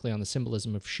specifically on the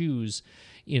symbolism of shoes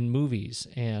in movies,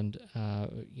 and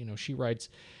she writes,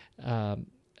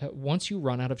 once you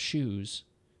run out of shoes,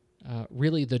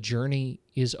 really the journey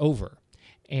is over,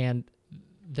 and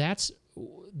that's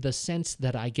the sense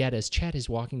that I get as Chet is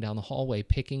walking down the hallway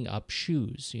picking up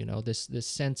shoes. This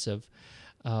sense of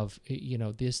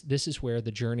this is where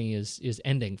the journey is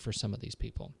ending for some of these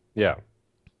people. Yeah.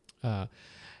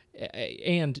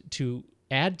 And to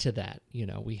add to that,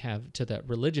 we have to that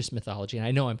religious mythology, and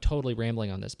I know I'm totally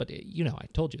rambling on this, but I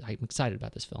told you I'm excited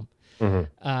about this film.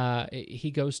 Mm-hmm.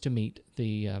 He goes to meet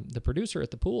the producer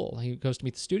at the pool. He goes to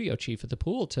meet the studio chief at the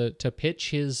pool to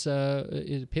pitch his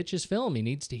film. He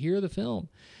needs to hear the film,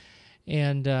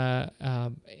 and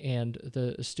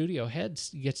the studio head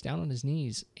gets down on his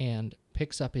knees and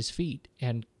picks up his feet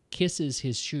and kisses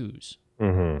his shoes.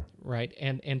 Mm-hmm. Right.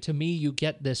 And to me, you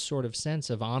get this sort of sense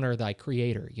of honor thy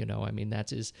creator.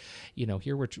 That's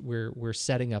here we're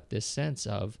setting up this sense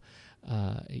of,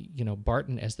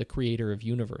 Barton as the creator of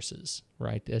universes,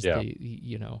 right? As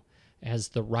as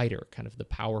the writer, kind of the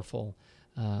powerful,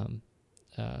 and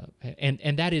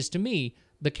that is to me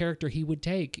the character he would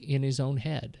take in his own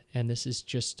head. And this is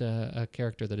just a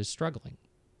character that is struggling.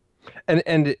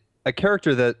 And a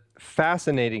character that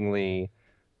fascinatingly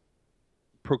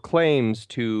proclaims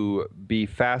to be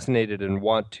fascinated and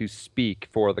want to speak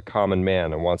for the common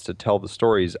man and wants to tell the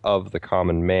stories of the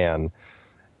common man.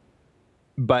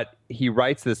 But he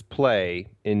writes this play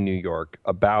in New York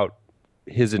about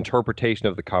his interpretation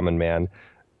of the common man.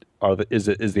 Is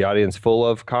the audience full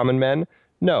of common men?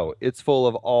 No, it's full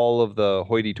of all of the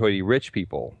hoity-toity rich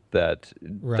people that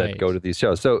go to these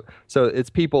shows. So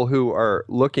it's people who are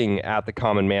looking at the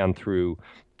common man through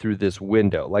this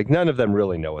window. Like, none of them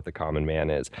really know what the common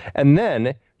man is. And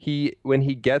then when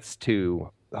he gets to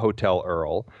Hotel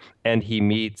Earl and he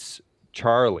meets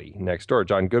Charlie next door,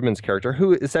 John Goodman's character,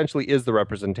 who essentially is the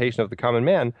representation of the common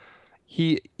man,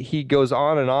 he goes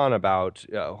on and on about,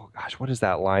 what is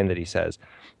that line that he says?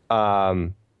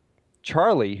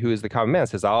 Charlie, who is the common man,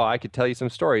 says, I could tell you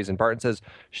some stories. And Barton says,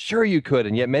 sure you could.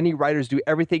 And yet many writers do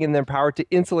everything in their power to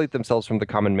insulate themselves from the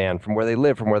common man, from where they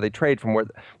live, from where they trade, from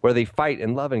where they fight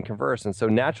and love and converse. And so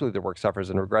naturally their work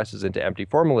suffers and regresses into empty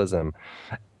formalism.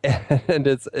 And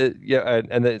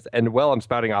I'm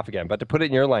spouting off again, but to put it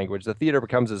in your language, the theater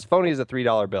becomes as phony as a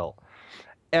 $3 bill.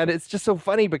 And it's just so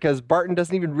funny because Barton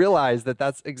doesn't even realize that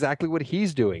that's exactly what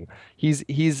he's doing. He's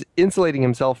insulating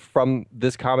himself from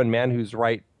this common man who's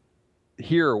right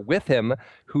here with him,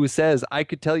 who says, I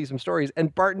could tell you some stories,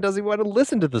 and Barton doesn't want to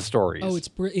listen to the stories. Oh,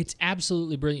 it's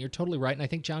absolutely brilliant. You're totally right, and I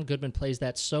think John Goodman plays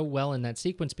that so well in that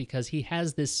sequence because he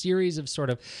has this series of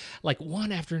sort of like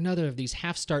one after another of these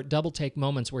half-start, double-take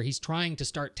moments where he's trying to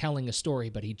start telling a story,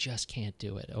 but he just can't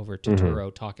do it over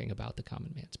Turturro talking about the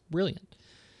common man. It's brilliant.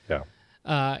 Yeah.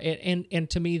 And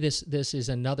to me, this is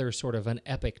another sort of an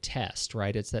epic test,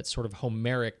 right? It's that sort of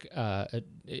Homeric,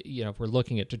 if we're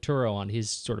looking at Turturro on his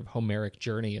sort of Homeric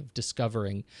journey of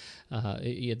discovering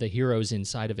the heroes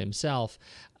inside of himself.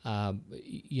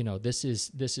 This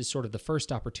is sort of the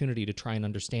first opportunity to try and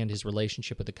understand his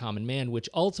relationship with the common man, which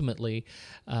ultimately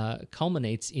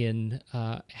culminates in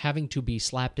having to be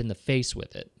slapped in the face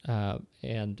with it.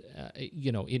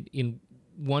 In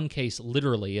one case,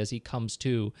 literally, as he comes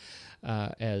to,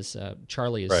 as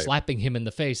Charlie is slapping him in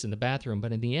the face in the bathroom.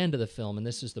 But in the end of the film, and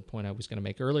this is the point I was going to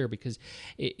make earlier, because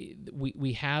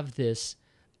we have this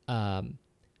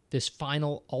this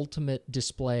final ultimate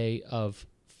display of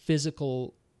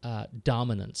physical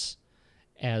dominance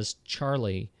as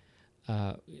Charlie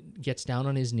gets down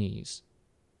on his knees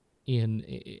and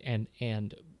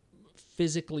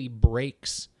physically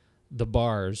breaks the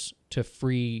bars to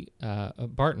free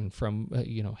Barton from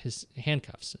his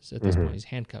handcuffs. At this point, he's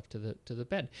handcuffed to the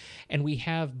bed, and we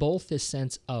have both this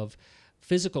sense of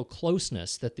physical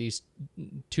closeness that these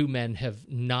two men have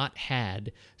not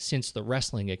had since the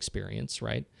wrestling experience,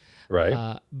 right?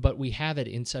 Right. But we have it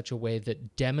in such a way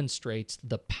that demonstrates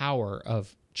the power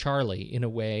of Charlie in a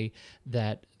way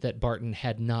that Barton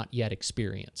had not yet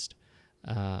experienced.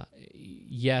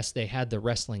 Yes, they had the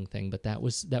wrestling thing, but that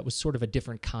was sort of a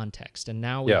different context. And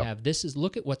now we have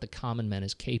look at what the common man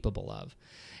is capable of,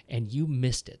 and you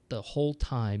missed it the whole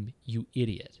time, you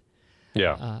idiot.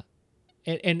 Yeah.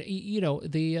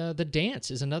 The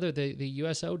dance is another the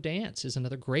USO dance is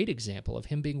another great example of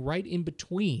him being right in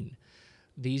between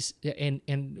these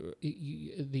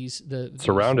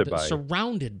surrounded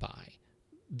by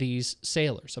these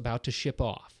sailors about to ship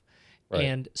off. Right.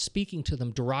 and speaking to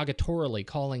them derogatorily,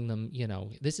 calling them,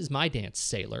 this is my dance,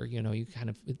 sailor. You kind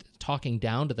of talking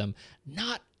down to them,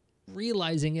 not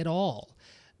realizing at all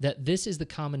that this is the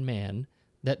common man,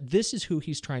 that this is who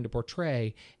he's trying to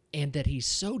portray, and that he's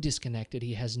so disconnected,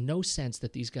 he has no sense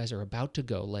that these guys are about to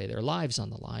go lay their lives on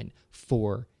the line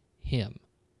for him.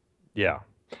 Yeah.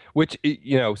 Which,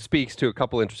 speaks to a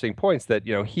couple interesting points that,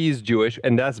 he's Jewish,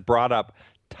 and that's brought up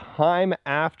time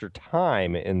after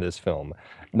time in this film.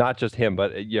 Not just him,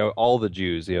 but, all the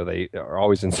Jews, they are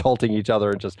always insulting each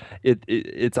other, and just,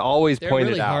 it's always They're pointed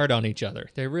really out. hard on each other.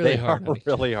 They're really hard on each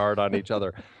other. Really hard on each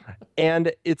other.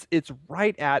 And it's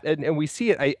right at, and we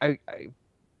see it, I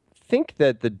think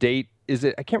that the date,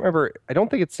 I can't remember, I don't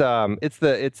think it's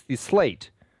the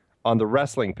slate on the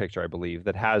wrestling picture, I believe,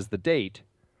 that has the date.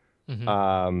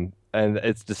 Mm-hmm. And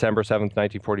it's December 7th,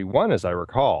 1941, as I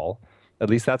recall. At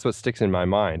least that's what sticks in my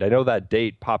mind. I know that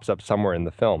date pops up somewhere in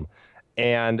the film.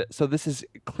 And so this is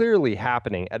clearly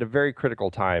happening at a very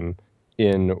critical time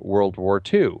in World War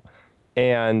II.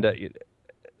 And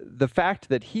the fact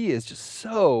that he is just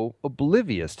so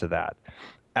oblivious to that,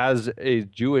 as a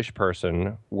Jewish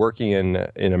person working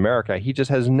in America, he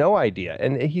just has no idea.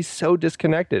 And he's so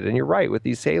disconnected. And you're right, with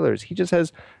these sailors,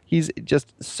 he's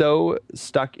just so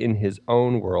stuck in his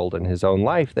own world and his own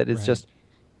life that it's just,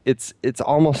 it's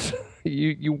almost,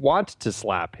 you want to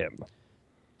slap him.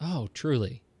 Oh,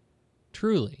 truly.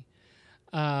 Truly.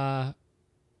 So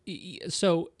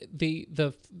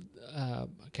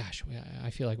gosh, I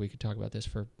feel like we could talk about this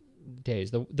for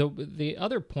days. The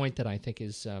other point that I think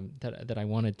is that I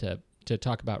wanted to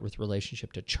talk about with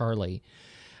relationship to Charlie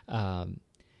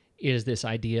is this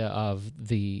idea of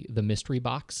the mystery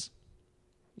box.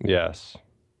 Yes.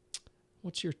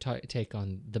 What's your take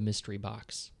on the mystery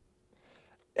box?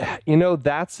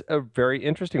 That's a very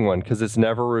interesting one, because it's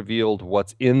never revealed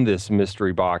what's in this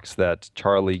mystery box that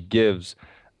Charlie gives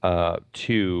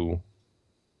to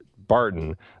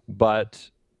Barton,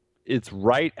 but it's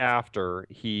right after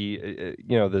he,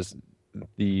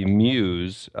 the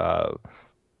muse,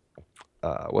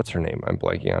 what's her name? I'm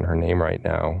blanking on her name right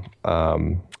now.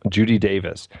 Judy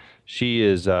Davis. She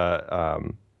is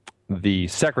the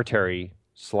secretary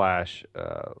 /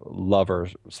 lover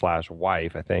 /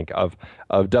 wife, I think, of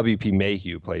W.P.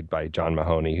 Mayhew, played by John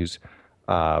Mahoney, who's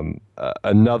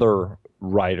another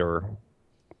writer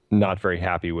not very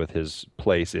happy with his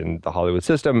place in the Hollywood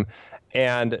system.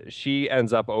 And she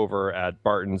ends up over at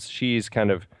Barton's. She's kind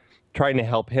of trying to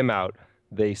help him out.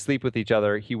 They sleep with each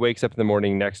other. He wakes up in the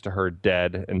morning next to her,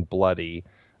 dead and bloody.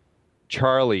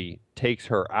 Charlie takes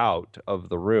her out of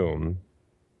the room.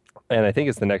 And I think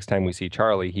it's the next time we see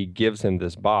Charlie, he gives him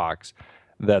this box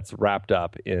that's wrapped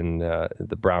up in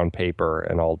the brown paper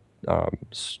and all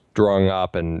strung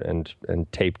up and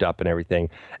taped up and everything.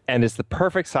 And it's the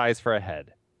perfect size for a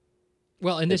head.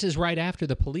 Well, and this is right after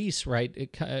the police, right?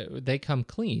 They come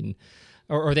clean,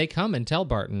 or they come and tell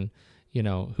Barton,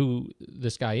 who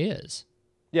this guy is.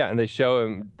 Yeah, and they show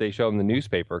him the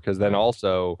newspaper, because then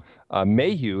also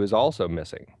Mayhew is also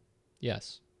missing.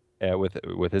 Yes.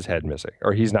 With his head missing,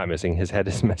 or he's not missing. His head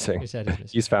is missing. His head is missing.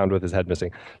 He's found with his head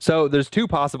missing. So there's two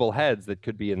possible heads that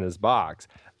could be in this box.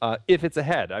 If it's a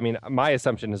head, I mean, my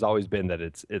assumption has always been that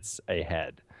it's a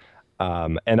head.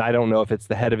 And I don't know if it's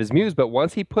the head of his muse, but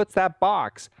once he puts that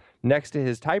box next to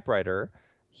his typewriter,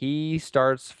 he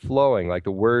starts flowing, like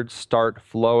the words start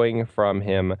flowing from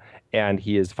him, and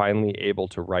he is finally able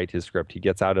to write his script. He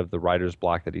gets out of the writer's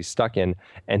block that he's stuck in,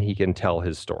 and he can tell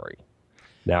his story.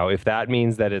 Now, if that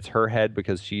means that it's her head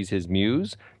because she's his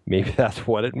muse, maybe that's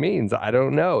what it means. I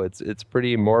don't know. It's a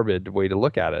pretty morbid way to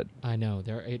look at it. I know.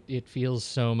 It feels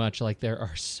so much like there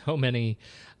are so many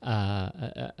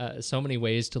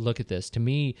ways to look at this. To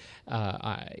me,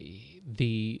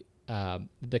 the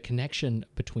connection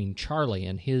between Charlie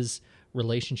and his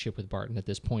relationship with Barton at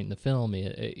this point in the film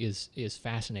is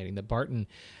fascinating. That Barton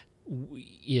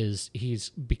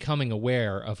he's becoming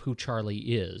aware of who Charlie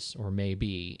is or may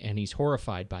be, and he's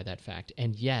horrified by that fact.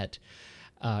 And yet,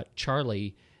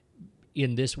 Charlie,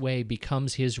 in this way,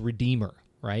 becomes his redeemer.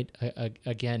 Right?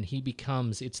 Again,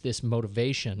 it's this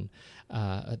motivation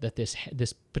that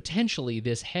this potentially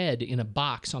this head in a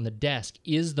box on the desk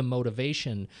is the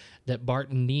motivation that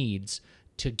Barton needs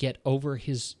to get over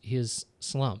his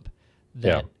slump.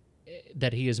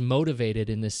 That he is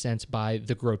motivated in this sense by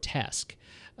the grotesque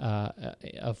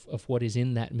of what is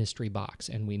in that mystery box,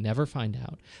 and we never find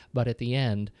out. But at the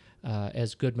end,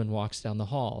 as Goodman walks down the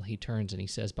hall, he turns and he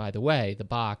says, "By the way, the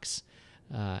box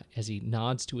as he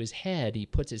nods to his head, he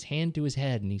puts his hand to his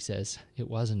head and he says, "It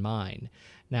wasn't mine."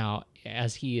 Now,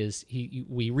 as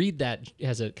we read that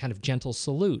as a kind of gentle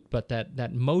salute, but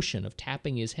that motion of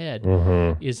tapping his head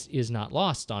is not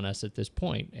lost on us at this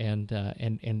point. And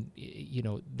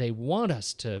they want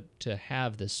us to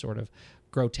have this sort of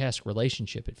grotesque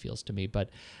relationship, it feels to me, but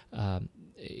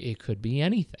it could be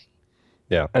anything.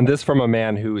 Yeah, and this from a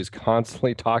man who is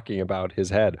constantly talking about his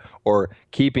head, or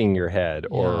keeping your head,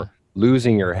 or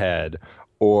losing your head,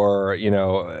 or,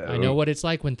 I know what it's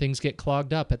like when things get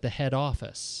clogged up at the head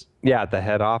office. Yeah, at the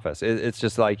head office. It's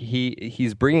just like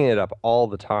he's bringing it up all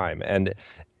the time. And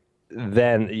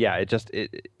then,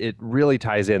 it really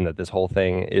ties in that this whole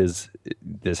thing is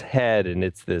this head, and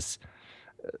it's this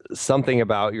something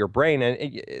about your brain.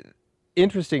 And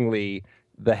interestingly,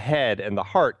 the head and the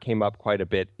heart came up quite a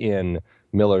bit in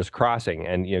Miller's Crossing,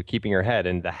 and keeping your head,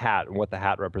 and the hat, and what the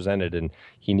hat represented, and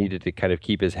he needed to kind of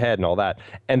keep his head and all that.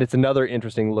 And it's another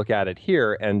interesting look at it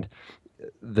here, and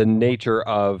the nature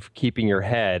of keeping your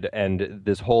head, and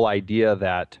this whole idea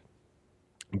that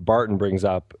Barton brings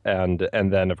up, and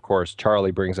then of course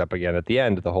Charlie brings up again at the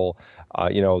end, the whole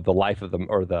the life of the,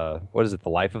 or the, what is it, the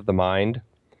life of the mind?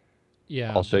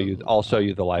 Yeah, I'll show you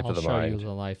the life of the mind. I'll show you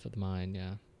the life of the mind.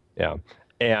 Yeah.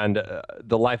 And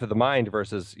the life of the mind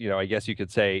versus, I guess you could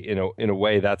say, in a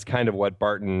way, that's kind of what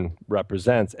Barton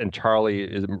represents, and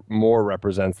Charlie more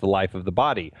represents the life of the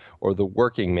body, or the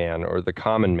working man, or the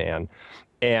common man.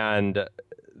 And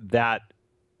that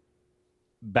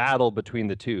battle between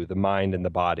the two, the mind and the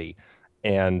body,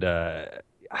 and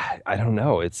I don't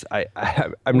know.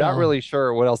 I'm not really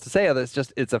sure what else to say.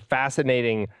 It's a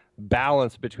fascinating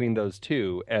balance between those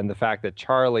two, and the fact that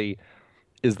Charlie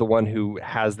is the one who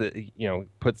has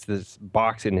puts this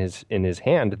box in his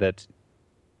hand that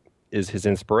is his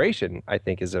inspiration, I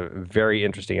think, is a very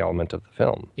interesting element of the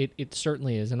film. It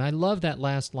certainly is, and I love that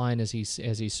last line as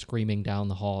he's screaming down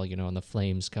the hall, and the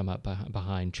flames come up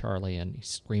behind Charlie, and he's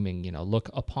screaming, "Look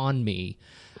upon me,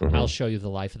 I'll show you the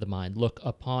life of the mind. Look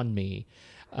upon me."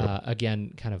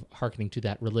 Again, kind of hearkening to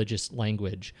that religious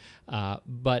language.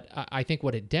 But I think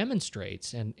what it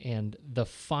demonstrates, and the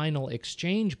final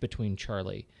exchange between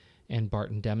Charlie and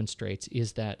Barton demonstrates,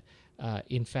 is that,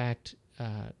 in fact,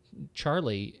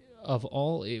 Charlie,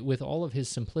 with all of his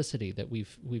simplicity that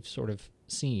we've sort of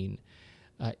seen,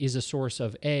 is a source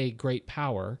of great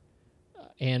power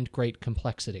and great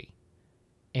complexity,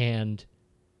 and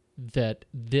that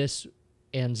this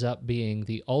ends up being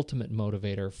the ultimate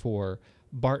motivator for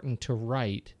Barton to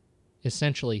write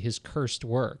essentially his cursed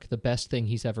work, the best thing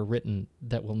he's ever written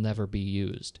that will never be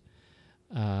used,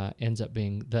 ends up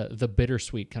being the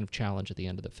bittersweet kind of challenge at the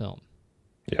end of the film.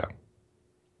 Yeah.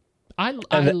 I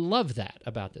love that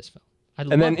about this film.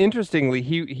 And then interestingly,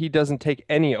 he doesn't take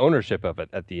any ownership of it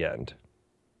at the end,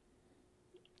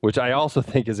 which I also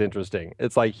think is interesting.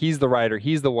 It's like he's the writer,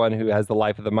 he's the one who has the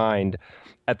life of the mind.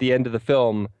 At the end of the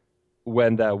film,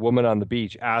 when the woman on the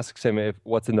beach asks him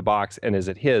what's in the box and is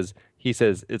it his, he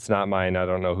says, "It's not mine. I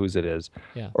don't know whose it is,"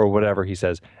 or whatever he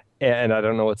says, and I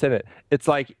don't know what's in it. It's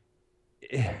like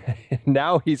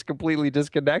now he's completely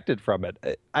disconnected from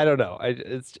it. I don't know.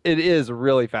 It is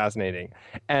really fascinating,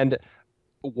 and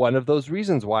one of those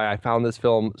reasons why I found this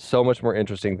film so much more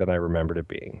interesting than I remembered it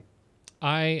being.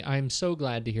 I'm so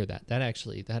glad to hear that.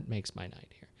 That makes my night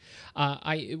here.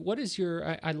 What is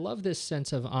your? I love this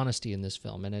sense of honesty in this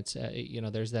film, and it's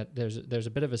there's a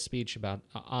bit of a speech about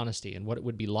honesty and what it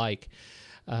would be like.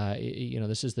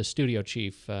 This is the studio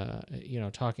chief,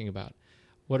 talking about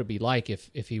what it'd be like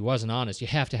if he wasn't honest. You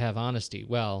have to have honesty.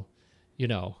 Well,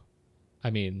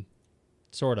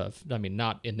 sort of.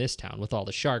 Not in this town with all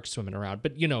the sharks swimming around,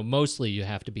 but mostly you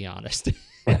have to be honest.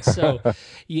 So,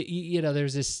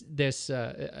 there's this.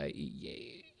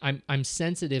 I'm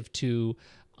sensitive to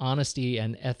honesty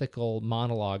and ethical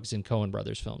monologues in Coen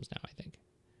Brothers films now, I think.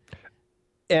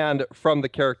 And from the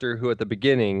character who at the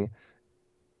beginning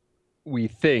we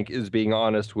think is being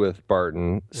honest with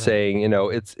Barton, right, saying,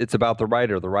 it's about the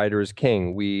writer. The writer is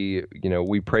king. We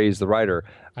praise the writer.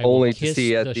 I only will to kiss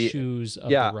see at the shoes of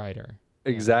the writer.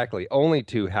 Exactly. Only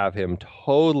to have him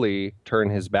totally turn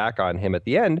his back on him at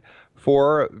the end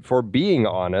for being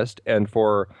honest and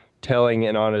for telling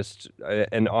an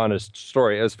honest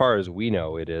story. As far as we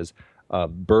know, it is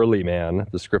Burly Man,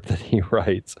 the script that he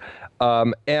writes,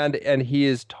 and he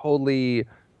is totally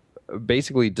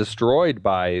basically destroyed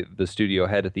by the studio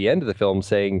head at the end of the film,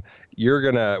 saying,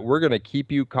 we're gonna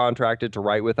keep you contracted to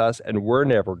write with us, and we're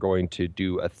never going to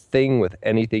do a thing with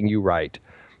anything you write.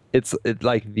 it's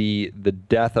like the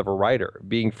death of a writer,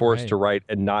 being forced to write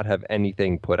and not have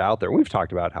anything put out there. We've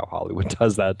talked about how Hollywood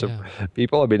does that to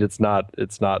people. I mean, it's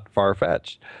not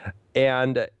far-fetched.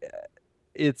 And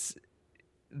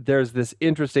there's this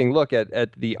interesting look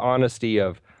at the honesty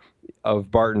of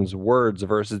Barton's words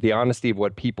versus the honesty of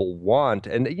what people want.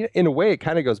 And in a way, it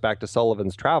kind of goes back to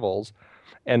Sullivan's Travels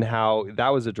and how that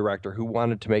was a director who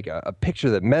wanted to make a picture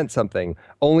that meant something,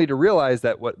 only to realize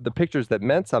that what the pictures that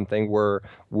meant something were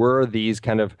these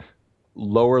kind of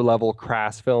lower level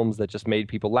crass films that just made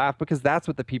people laugh, because that's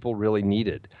what the people really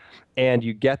needed. And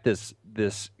you get this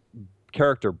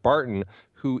character, Barton,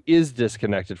 who is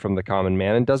disconnected from the common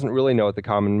man and doesn't really know what the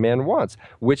common man wants,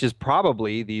 which is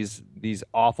probably these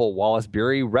awful Wallace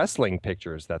Beery wrestling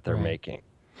pictures that they're making.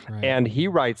 Right. And he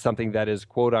writes something that is,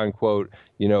 quote unquote,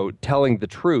 telling the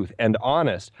truth and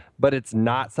honest, but it's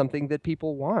not something that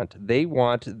people want. They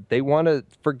want to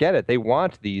forget it. They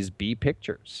want these B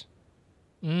pictures.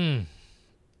 Okay.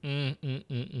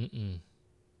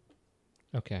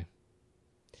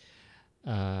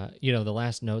 The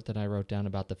last note that I wrote down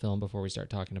about the film before we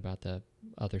start talking about the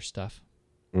other stuff.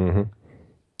 Mm-hmm.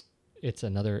 It's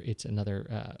another.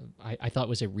 I thought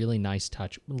was a really nice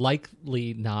touch,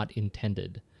 likely not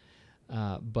intended,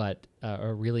 but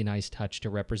a really nice touch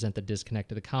to represent the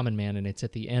disconnect of the common man. And it's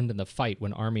at the end in the fight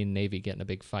when Army and Navy get in a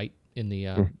big fight in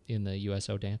the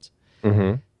USO dance.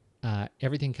 Mm-hmm.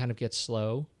 Everything kind of gets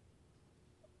slow,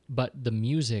 but the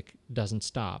music doesn't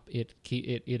stop. It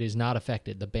is not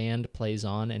affected. The band plays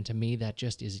on, and to me, that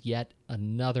just is yet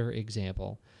another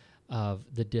example of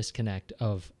the disconnect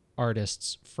of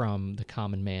artists from the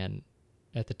common man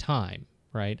at the time,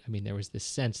 right? I mean, there was this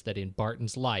sense that in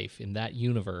Barton's life, in that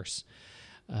universe,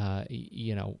 that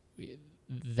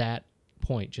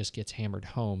point just gets hammered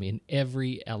home in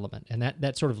every element, and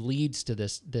that sort of leads to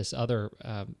this other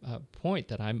point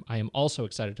that I am also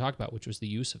excited to talk about, which was the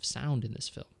use of sound in this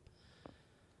film.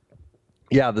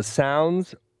 Yeah, the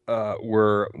sounds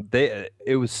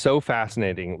it was so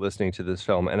fascinating listening to this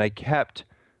film, and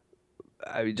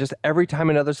just every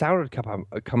time another sound would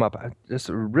come up, it just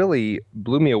really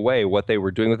blew me away what they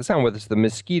were doing with the sound, whether it's the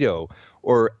mosquito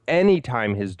or any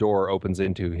time his door opens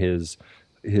into his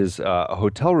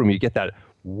hotel room, you get that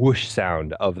whoosh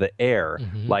sound of the air,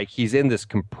 like he's in this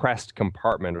compressed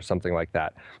compartment or something like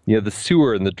that. The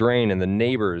sewer and the drain and the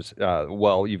neighbors,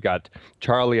 you've got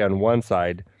Charlie on one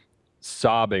side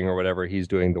sobbing or whatever he's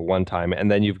doing the one time,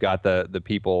 and then you've got the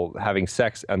people having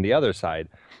sex on the other side.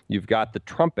 You've got the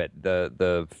trumpet,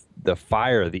 the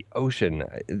fire, the ocean.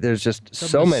 There's just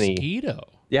so many.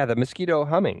 Yeah, the mosquito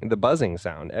humming, the buzzing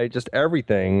sound. Just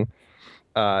everything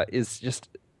is just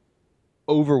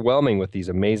overwhelming with these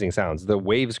amazing sounds. The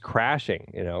waves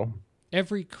crashing,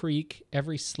 Every creak,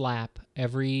 every slap,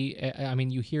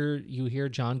 you hear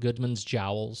John Goodman's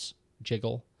jowls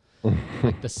jiggle.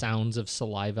 Like the sounds of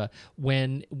saliva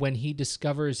when he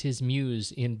discovers his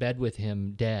muse in bed with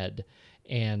him dead,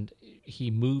 and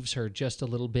he moves her just a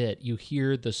little bit. You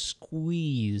hear the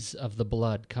squeeze of the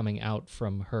blood coming out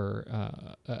from her,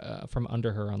 from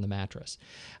under her on the mattress.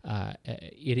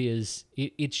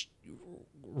 It's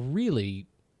really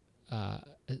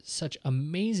such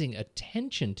amazing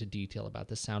attention to detail about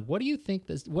the sound. What do you think?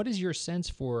 What is your sense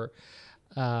for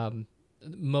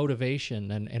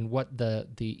motivation and what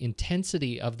the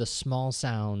intensity of the small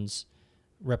sounds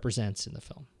represents in the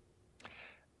film?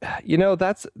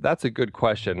 That's a good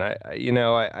question.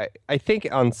 I think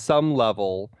on some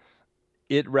level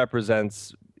it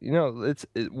represents, it's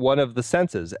one of the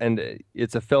senses, and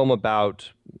it's a film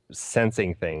about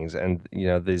sensing things and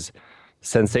these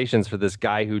sensations for this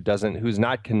guy who's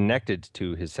not connected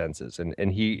to his senses,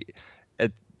 and he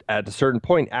at a certain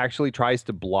point actually tries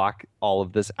to block all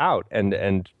of this out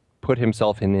and put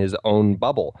himself in his own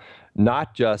bubble,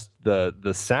 not just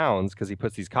the sounds, because he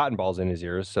puts these cotton balls in his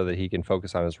ears so that he can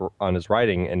focus on his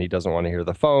writing, and he doesn't want to hear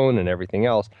the phone and everything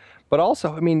else, but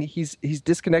also, he's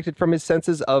disconnected from his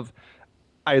senses of,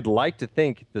 I'd like to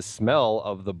think, the smell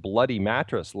of the bloody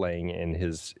mattress laying in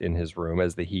his room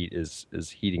as the heat is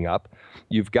heating up.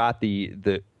 You've got the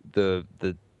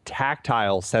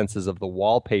tactile senses of the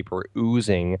wallpaper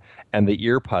oozing and the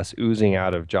ear pus oozing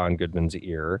out of John Goodman's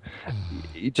ear.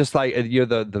 Just like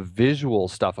the visual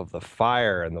stuff of the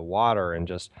fire and the water, and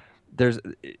just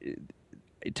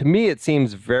to me it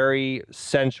seems very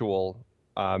sensual,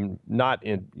 not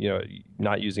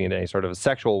using it in any sort of a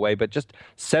sexual way, but just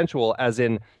sensual as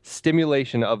in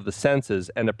stimulation of the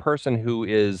senses, and a person who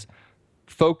is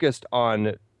focused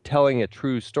on telling a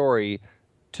true story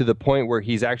to the point where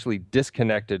he's actually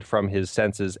disconnected from his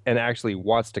senses and actually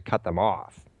wants to cut them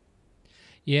off.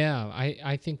 Yeah,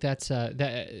 I think that's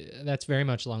very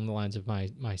much along the lines of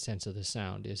my sense of the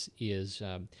sound is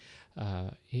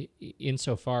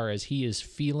insofar as he is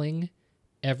feeling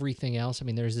everything else. I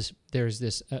mean, there's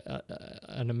this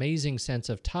an amazing sense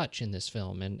of touch in this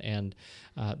film, and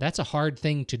that's a hard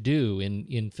thing to do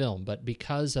in film. But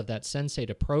because of that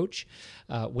sensate approach,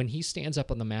 when he stands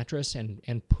up on the mattress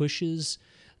and pushes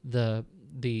the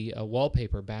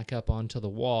wallpaper back up onto the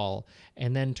wall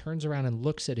and then turns around and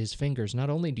looks at his fingers, not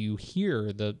only do you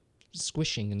hear the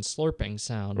squishing and slurping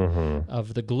sound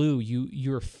of the glue,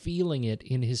 you're feeling it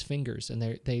in his fingers, and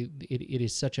it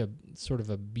is such a sort of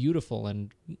a beautiful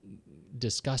and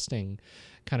disgusting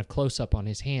kind of close up on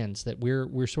his hands that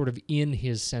we're sort of in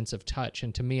his sense of touch.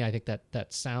 And to me, I think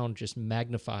that sound just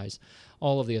magnifies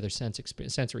all of the other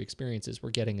sensory experiences we're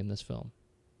getting in this film.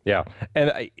 Yeah,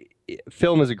 and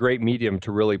film is a great medium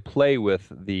to really play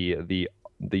with the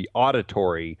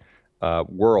auditory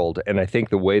world, and I think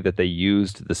the way that they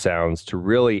used the sounds to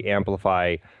really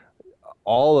amplify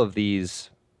all of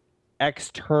these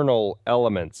external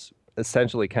elements,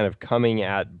 essentially kind of coming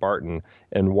at Barton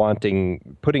and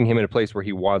putting him in a place where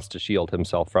he wants to shield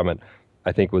himself from it,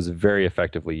 I think was very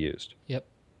effectively used. Yep,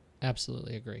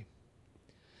 absolutely agree.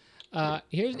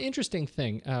 Here's an interesting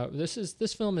thing.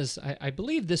 This film is, I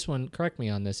believe this one, correct me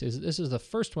on this, is the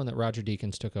first one that Roger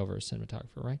Deakins took over as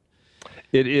cinematographer, right?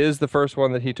 It is the first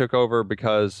one that he took over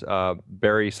because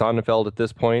Barry Sonnenfeld at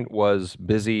this point was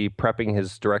busy prepping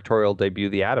his directorial debut,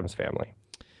 The Addams Family.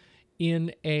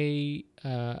 In I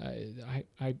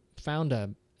found a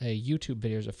YouTube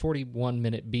video, there's a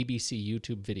 41-minute BBC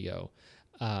YouTube video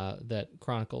that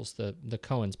chronicles the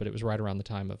Coens, but it was right around the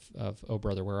time of Oh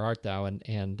Brother, Where Art Thou,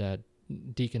 and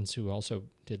Deakins, who also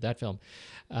did that film,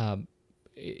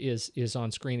 is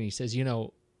on screen, and he says,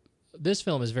 this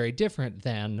film is very different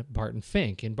than Barton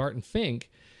Fink. In Barton Fink,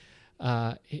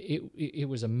 it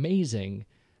was amazing.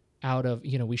 Out of,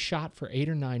 we shot for 8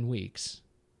 or 9 weeks,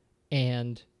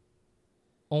 and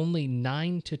only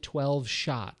 9 to 12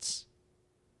 shots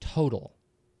total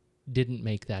didn't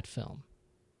make that film.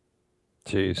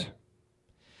 Jeez.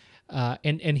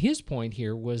 And his point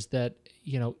here was that,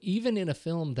 even in a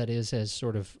film that is as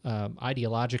sort of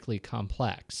ideologically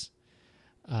complex,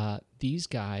 these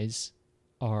guys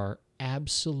are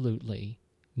absolutely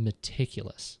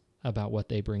meticulous about what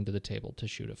they bring to the table to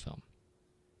shoot a film.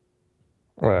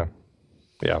 Well,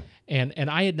 yeah. And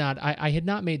I had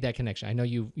not made that connection. I know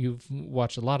you've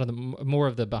watched a lot of more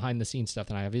of the behind the scenes stuff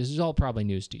than I have. This is all probably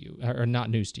news to you, or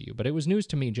not news to you, but it was news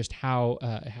to me just how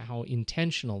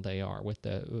intentional they are with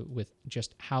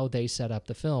just how they set up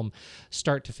the film,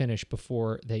 start to finish,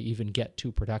 before they even get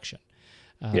to production.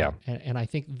 And I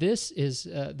think this is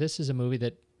a movie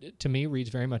that, to me,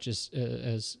 reads very much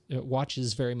as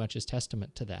watches very much as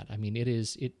testament to that. I mean, it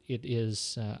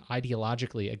is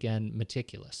ideologically, again,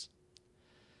 meticulous.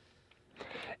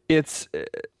 It's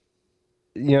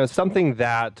something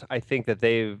that I think that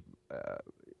they've.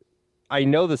 I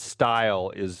know the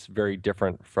style is very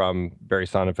different from Barry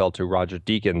Sonnenfeld to Roger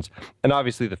Deakins, and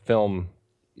obviously the film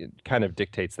kind of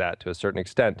dictates that to a certain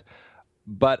extent.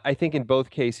 But I think in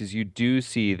both cases you do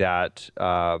see that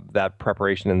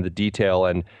preparation and the detail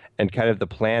and kind of the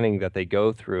planning that they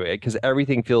go through, because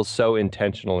everything feels so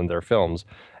intentional in their films,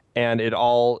 and it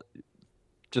all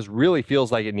just really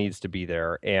feels like it needs to be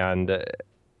there, and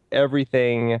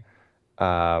everything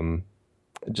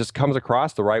just comes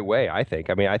across the right way, I think.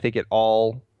 I mean, I think it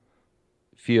all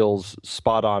feels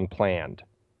spot on planned.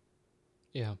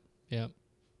 Yeah.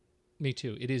 Me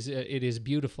too. It is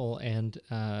beautiful and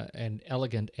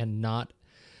elegant, and not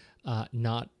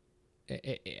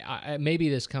maybe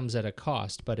this comes at a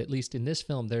cost, but at least in this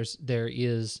film, there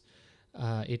is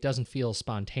it doesn't feel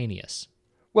spontaneous.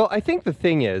 Well, I think the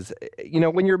thing is,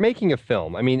 when you're making a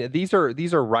film, I mean, these are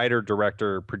writer,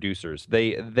 director, producers.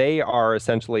 They are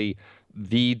essentially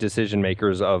the decision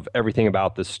makers of everything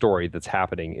about the story that's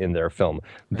happening in their film.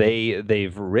 Right.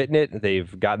 They've written it,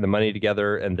 they've gotten the money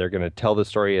together, and they're going to tell the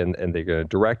story, and they're going to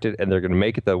direct it, and they're going to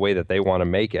make it the way that they want to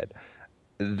make it.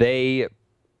 They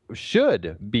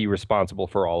should be responsible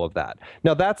for all of that.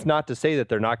 Now, that's not to say that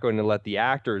they're not going to let the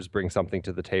actors bring something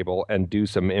to the table and do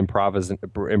some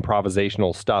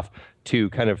improvisational stuff to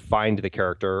kind of find the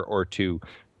character, or to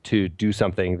do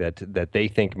something that they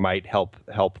think might help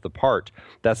the part.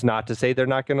 That's not to say they're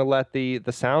not going to let the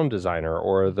sound designer,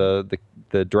 or the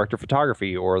director of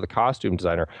photography, or the costume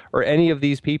designer, or any of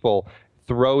these people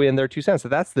throw in their 2 cents. So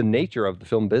that's the nature of the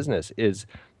film business, is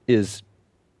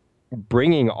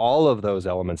bringing all of those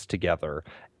elements together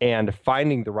and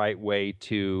finding the right way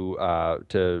to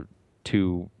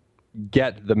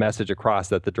get the message across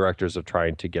that the directors are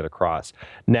trying to get across.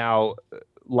 Now,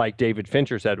 like David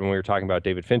Fincher said when we were talking about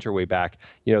David Fincher way back,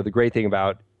 the great thing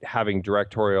about having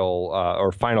directorial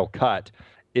or final cut,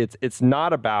 it's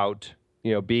not about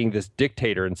being this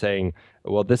dictator and saying,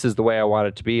 well, this is the way I want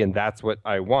it to be and that's what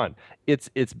I want.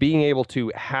 It's being able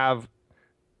to have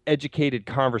educated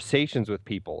conversations with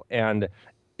people and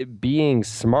being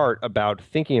smart about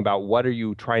thinking about what are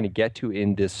you trying to get to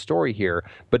in this story here,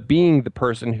 but being the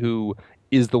person who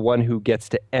is the one who gets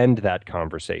to end that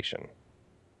conversation.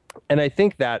 And I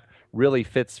think that really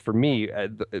fits for me,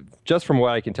 just from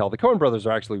what I can tell. The Coen brothers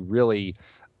are actually really,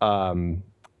 I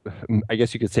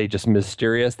guess you could say, just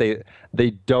mysterious. They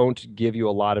don't give you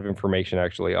a lot of information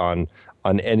actually on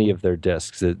any of their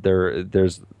discs.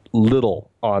 There's little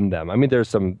on them. I mean, there's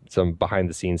some behind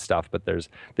the scenes stuff, but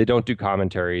they don't do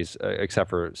commentaries except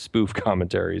for spoof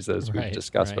commentaries, as we've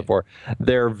discussed before.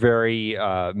 They're very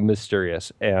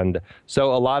mysterious, and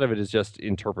so a lot of it is just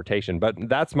interpretation. But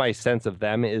that's my sense of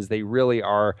them, is they really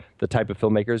are the type of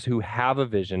filmmakers who have a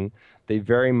vision. They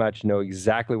very much know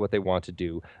exactly what they want to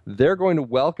do. They're going to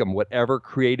welcome whatever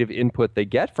creative input they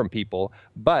get from people,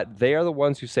 but they are the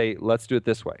ones who say, let's do it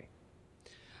this way.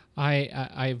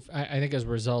 I think as a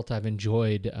result, I've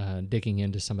enjoyed digging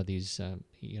into some of these,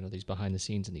 these behind the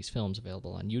scenes in these films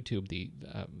available on YouTube.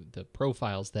 The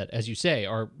profiles that, as you say,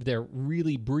 they're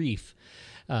really brief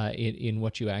in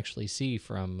what you actually see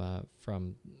from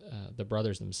the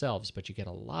brothers themselves, but you get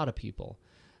a lot of people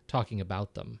talking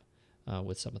about them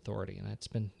with some authority, and it's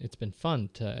been fun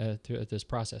to through this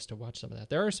process to watch some of that.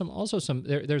 There are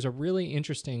there's a really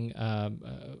interesting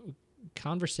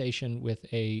conversation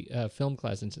with a film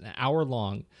class. It's an hour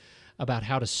long about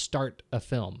how to start a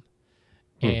film.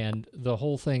 And the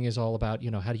whole thing is all about,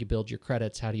 how do you build your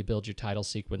credits? How do you build your title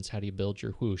sequence? How do you build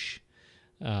your whoosh?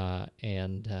 It's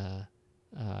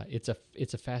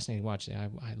a fascinating watch. I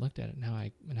looked at it. Now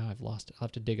I've lost it. I'll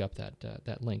have to dig up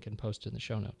that link and post it in the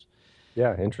show notes.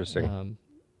 Yeah. Interesting.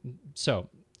 So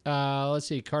let's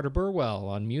see, Carter Burwell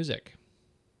on music.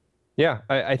 Yeah,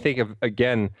 I think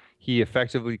again, he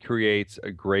effectively creates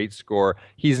a great score.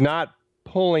 He's not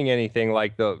pulling anything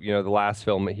like the last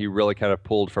film. He really kind of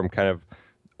pulled from kind of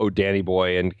Oh Danny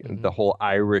Boy and the whole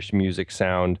Irish music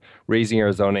sound. Raising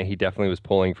Arizona, he definitely was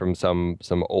pulling from some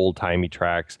old timey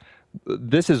tracks.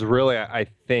 This is really, I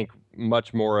think,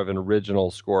 much more of an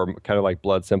original score, kind of like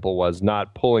Blood Simple was,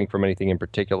 not pulling from anything in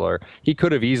particular. He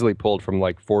could have easily pulled from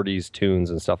like 40s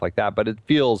tunes and stuff like that, but it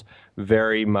feels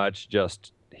very much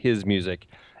just his music.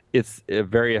 It's a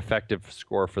very effective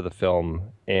score for the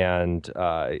film, and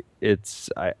I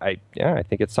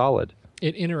think it's solid.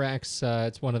 It interacts.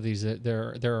 It's one of these.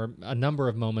 There are a number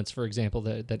of moments, for example,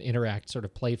 that interact sort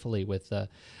of playfully with the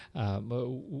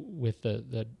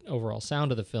overall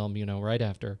sound of the film. Right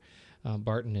after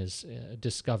Barton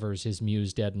discovers his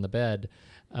muse dead in the bed,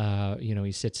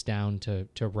 he sits down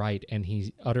to write, and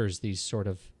he utters these sort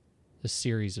of a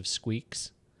series of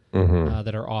squeaks.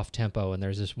 That are off tempo, and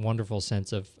there's this wonderful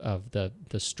sense of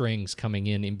the strings coming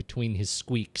in between his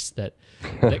squeaks that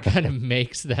kind of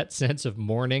makes that sense of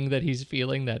mourning that he's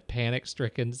feeling, that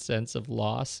panic-stricken sense of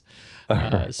loss,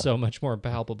 so much more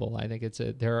palpable. I think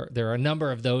there are a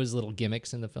number of those little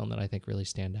gimmicks in the film that I think really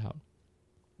stand out.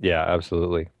 Yeah,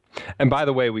 absolutely. And by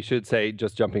the way, we should say,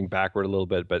 just jumping backward a little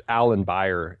bit, but Alan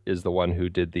Beyer is the one who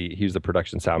he's the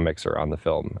production sound mixer on the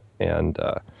film, and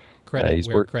credit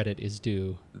where credit is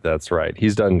due. That's right.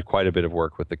 He's done quite a bit of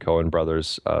work with the Coen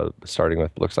brothers, starting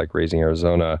with, looks like, Raising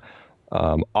Arizona,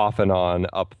 off and on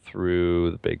up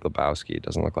through The Big Lebowski. It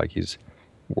doesn't look like he's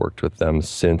worked with them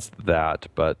since that,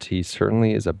 but he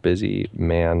certainly is a busy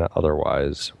man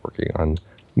otherwise, working on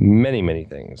many, many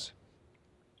things.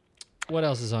 What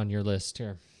else is on your list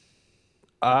here?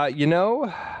 I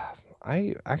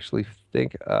actually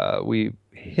think we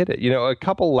hit it. A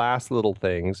couple last little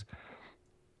things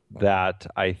that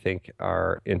I think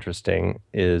are interesting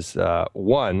is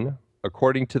one,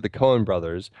 according to the Coen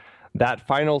brothers, that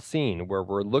final scene where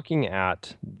we're looking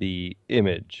at the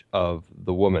image of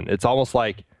the woman. It's almost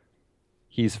like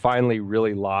he's finally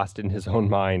really lost in his own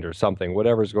mind or something,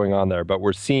 whatever's going on there. But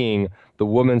we're seeing the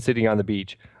woman sitting on the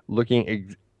beach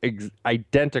looking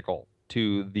identical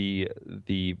to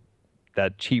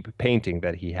that cheap painting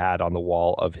that he had on the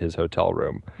wall of his hotel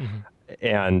room.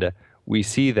 And we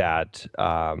see that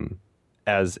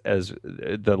as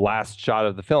the last shot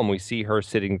of the film. We see her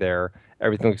sitting there.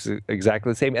 Everything looks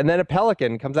exactly the same. And then a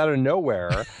pelican comes out of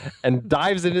nowhere and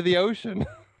dives into the ocean,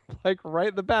 like right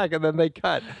in the back. And then they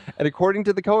cut. And according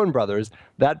to the Coen brothers,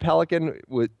 that pelican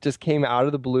just came out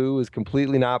of the blue, was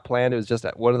completely not planned. It was just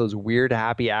one of those weird,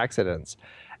 happy accidents.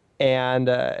 And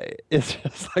it's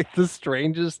just like the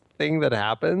strangest thing that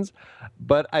happens.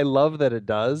 But I love that it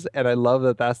does. And I love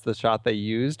that that's the shot they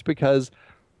used, because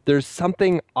there's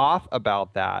something off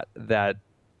about that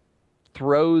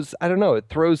throws, I don't know, it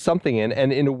throws something in.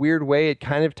 And in a weird way, it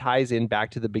kind of ties in back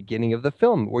to the beginning of the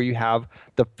film, where you have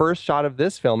the first shot of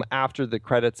this film after the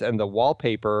credits and the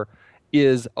wallpaper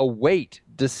is a weight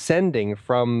descending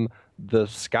from the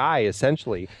sky,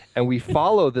 essentially. And we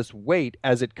follow this weight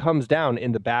as it comes down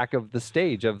in the back of the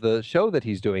stage of the show that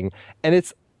he's doing. And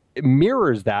it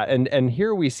mirrors that. And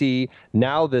here we see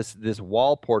now this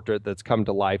wall portrait that's come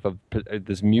to life of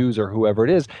this muse or whoever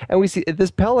it is. And we see this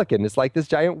pelican. It's like this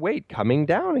giant weight coming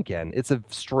down again. It's a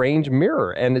strange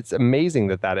mirror. And it's amazing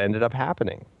that ended up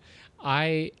happening.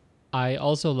 I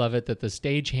also love it that the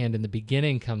stagehand in the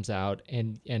beginning comes out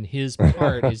and his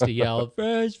part is to yell,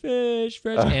 fresh fish,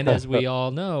 fresh. And as we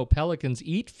all know, pelicans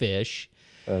eat fish.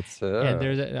 That's and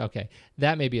there's okay.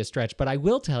 That may be a stretch, but I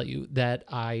will tell you that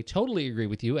I totally agree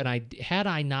with you. And had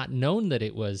I not known that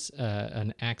it was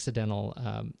an accidental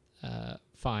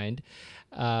find,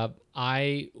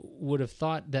 I would have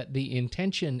thought that the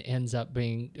intention ends up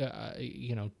being,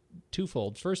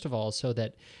 twofold. First of all, so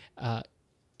that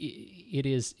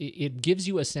it gives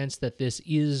you a sense that this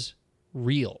is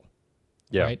real.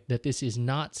 Yeah. Right? That this is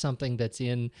not something that's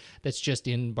just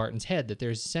in Barton's head. That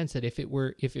there's a sense that if it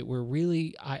were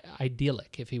really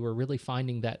idyllic, if he were really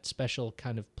finding that special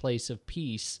kind of place of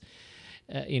peace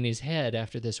in his head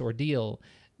after this ordeal,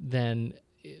 then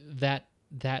that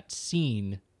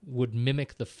scene would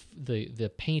mimic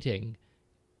the painting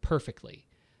perfectly.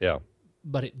 Yeah.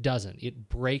 But it doesn't. It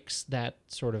breaks that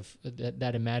sort of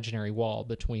that imaginary wall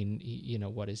between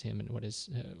what is him and what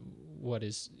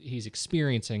is he's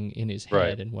experiencing in his head,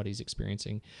 right, and what he's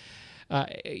experiencing.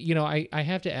 I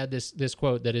have to add this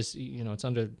quote that is it's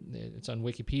on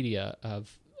Wikipedia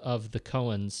of the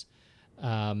Coens.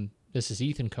 This is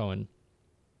Ethan Coen,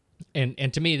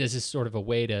 and to me this is sort of a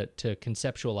way to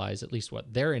conceptualize at least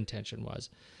what their intention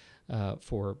was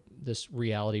for this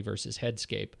reality versus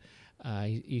headscape.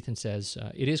 Ethan says,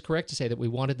 it is correct to say that we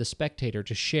wanted the spectator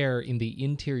to share in the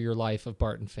interior life of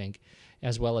Barton Fink,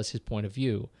 as well as his point of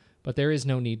view. But there is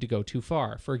no need to go too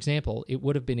far. For example, it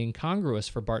would have been incongruous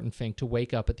for Barton Fink to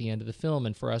wake up at the end of the film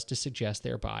and for us to suggest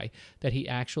thereby that he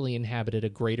actually inhabited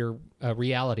a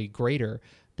reality greater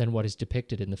than what is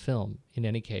depicted in the film. In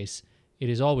any case, it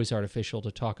is always artificial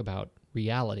to talk about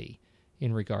reality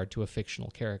in regard to a fictional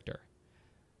character,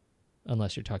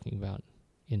 unless you're talking about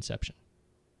Inception.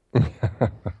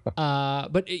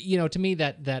 But to me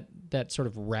that sort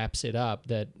of wraps it up.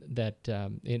 That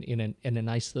in a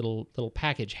nice little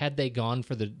package. Had they gone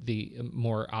for the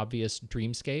more obvious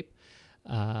dreamscape,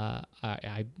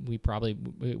 we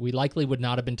likely would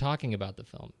not have been talking about the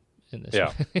film in this.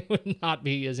 Yeah, it would not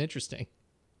be as interesting.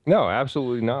 No,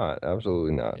 absolutely not.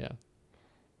 Absolutely not. Yeah.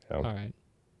 All right.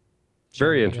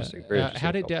 Very interesting. Very interesting.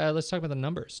 How did let's talk about the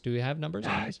numbers? Do we have numbers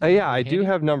on this? Yeah, I do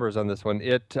have numbers on this one.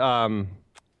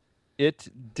 It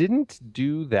didn't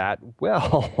do that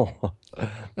well.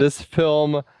 This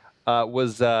film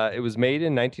was made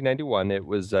in 1991.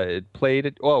 It played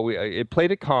at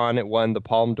Cannes. It won the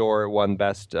Palme d'Or. It won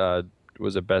best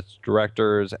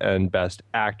directors and best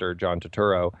actor, John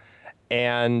Turturro,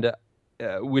 and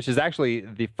which is actually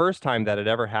the first time that it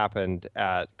ever happened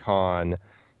at Cannes.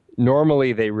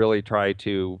 Normally, they really try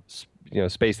to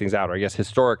space things out. Or I guess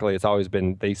historically, it's always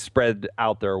been they spread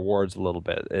out their awards a little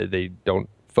bit. They don't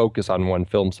focus on one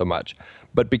film so much.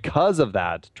 But because of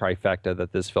that trifecta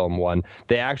that this film won,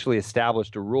 they actually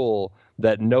established a rule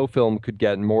that no film could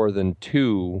get more than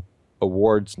 2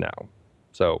 awards now.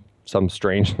 So some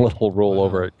strange little rule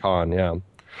over at Cannes, yeah.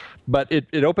 But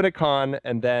it opened at Cannes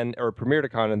premiered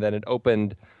at Cannes, and then it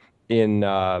opened in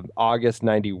August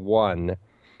 91.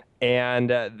 And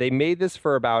they made this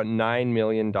for about $9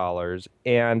 million,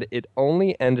 and it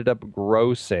only ended up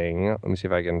grossing, let me see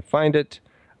if I can find it,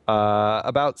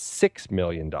 about $6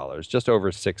 million, just over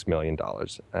 $6 million.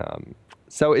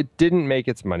 So it didn't make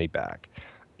its money back.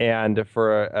 And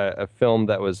for a film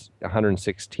that was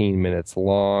 116 minutes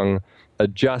long,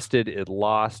 adjusted, it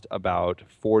lost about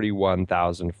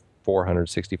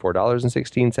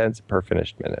 $41,464.16 per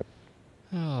finished minute.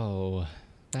 Oh,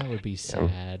 that would be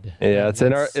sad. Yeah, it's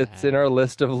in our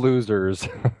list of losers.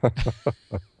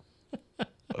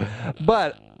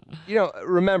 But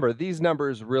remember, these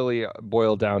numbers really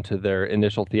boil down to their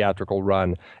initial theatrical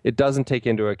run. It doesn't take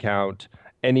into account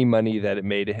any money that it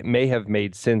may have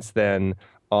made since then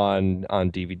on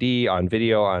DVD, on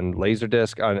video, on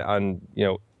Laserdisc, on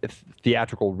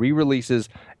theatrical re-releases,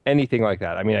 anything like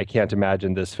that. I mean, I can't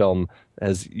imagine this film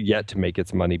has yet to make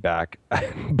its money back.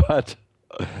 but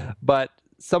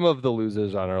some of the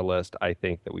losers on our list, I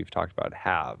think that we've talked about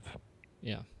have.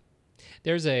 Yeah.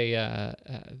 There's a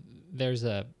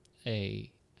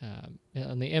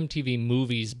on the MTV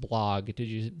Movies blog. Did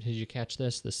you catch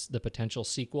this the potential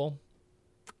sequel?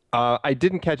 I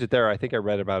didn't catch it there. I think I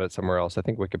read about it somewhere else. I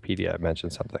think Wikipedia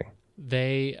mentioned something.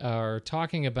 They are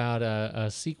talking about a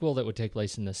sequel that would take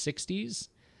place in the 60s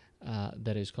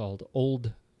that is called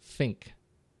Old Fink.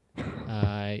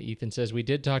 Ethan says, we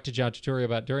did talk to John Turturro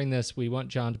about doing this. We want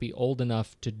John to be old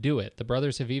enough to do it. The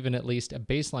brothers have even at least a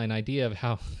baseline idea of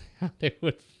how they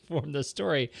would form the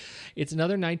story. It's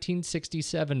another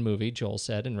 1967 movie, Joel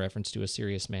said, in reference to A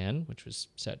Serious Man, which was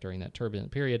set during that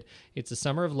turbulent period. It's the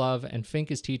summer of love, and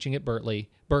Fink is teaching at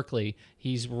Berkeley.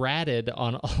 He's ratted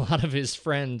on a lot of his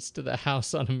friends to the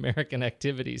House Un-American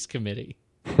Activities Committee.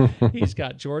 He's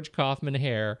got George Kaufman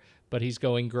hair, but he's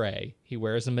going gray. He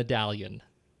wears a medallion,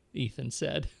 Ethan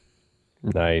said.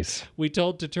 Nice. We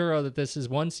told Turturro that this is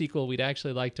one sequel we'd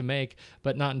actually like to make,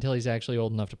 but not until he's actually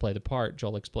old enough to play the part,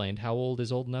 Joel explained. How old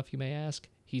is old enough, you may ask?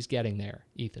 He's getting there,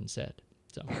 Ethan said.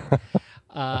 So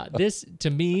this, to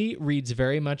me, reads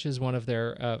very much as one of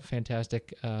their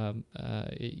fantastic,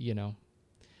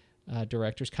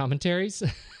 director's commentaries.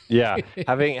 Yeah,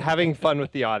 having fun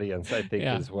with the audience, I think,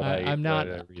 is what I'm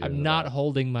not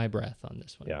holding my breath on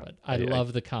this one, but I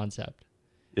love the concept.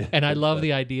 And I love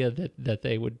the idea that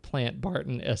they would plant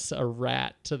Barton as a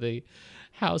rat to the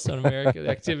House Un-American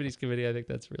Activities Committee. I think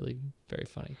that's really very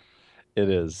funny. It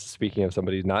is. Speaking of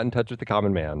somebody not in touch with the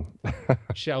common man.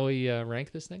 Shall we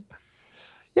rank this thing?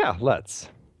 Yeah, let's.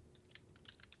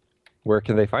 Where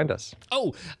can they find us?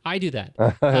 Oh, I do that.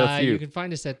 You can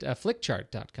find us at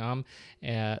flickchart.com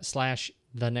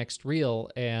 /thenextreel,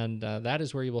 and that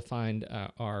is where you will find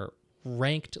our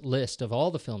ranked list of all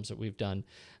the films that we've done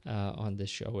on this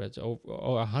show. It's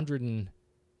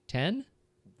 110?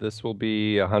 This will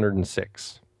be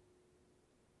 106.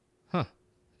 Huh. I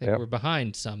think we're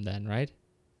behind some then, right?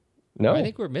 No. I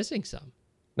think we're missing some.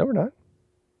 No, we're not.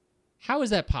 How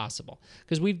is that possible?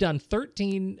 Because we've done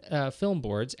 13 film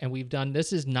boards, and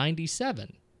this is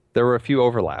 97. There were a few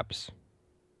overlaps.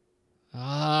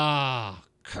 Ah,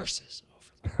 curses.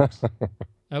 Overlaps.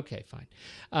 Okay, fine.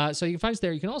 So you can find us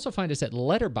there. You can also find us at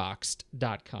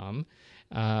letterboxd.com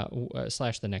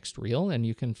 /thenextreel, and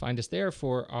you can find us there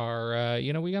for our,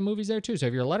 we got movies there too. So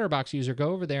if you're a Letterboxd user,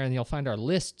 go over there and you'll find our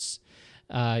lists.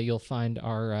 You'll find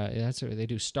our, they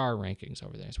do star rankings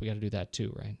over there. So we got to do that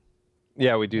too, right?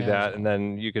 Yeah, we do that. And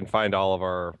then you can find all of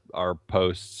our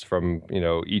posts from,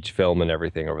 each film and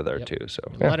everything over there too. So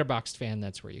Letterboxd fan,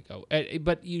 that's where you go.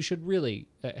 But you should really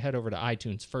head over to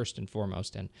iTunes first and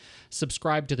foremost and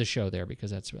subscribe to the show there,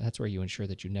 because that's where you ensure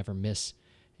that you never miss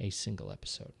a single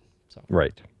episode. So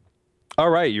right. All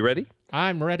right, you ready?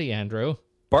 I'm ready, Andrew.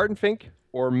 Barton Fink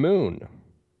or Moon?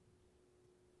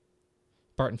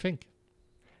 Barton Fink.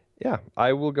 Yeah,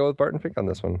 I will go with Barton Fink on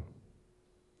this one.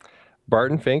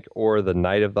 Barton Fink or The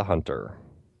Night of the Hunter?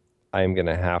 I am going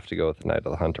to have to go with The Night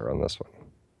of the Hunter on this one.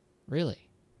 Really?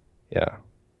 Yeah.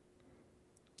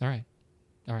 All right,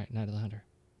 Night of the Hunter.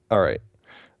 All right.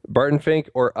 Barton Fink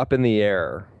or Up in the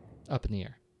Air? Up in the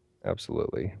Air.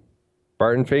 Absolutely.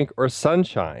 Barton Fink or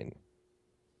Sunshine?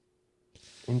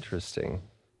 Interesting.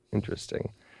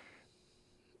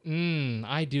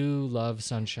 I do love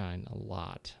Sunshine a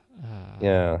lot.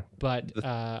 Yeah. But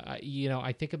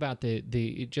I think about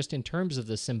the just in terms of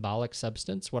the symbolic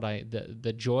substance,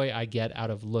 the joy I get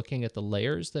out of looking at the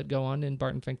layers that go on in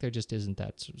Barton Fink, there just isn't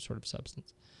that sort of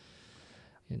substance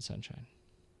in Sunshine.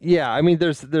 Yeah, I mean,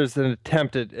 there's an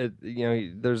attempt at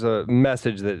there's a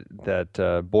message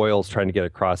that Boyle's trying to get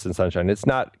across in Sunshine. It's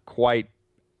not quite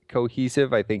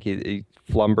cohesive. I think he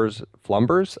flumbers.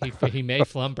 He may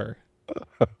flumber.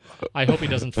 I hope he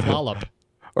doesn't flollop.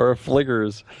 Or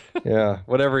fliggers. Yeah,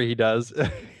 whatever he does.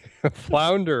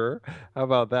 Flounder. How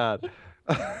about that?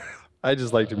 I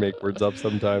just like to make words up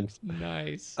sometimes.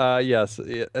 Nice. Yes.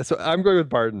 So I'm going with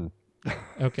Barton.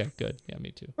 Okay, good. Yeah,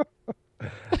 me too.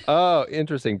 Oh,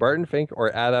 interesting. Barton Fink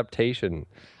or adaptation?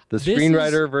 The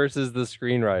screenwriter versus the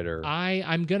screenwriter.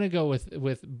 I'm going to go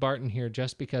with Barton here,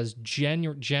 just because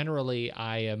generally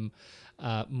I am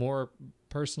more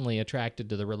personally attracted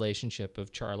to the relationship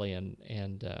of Charlie and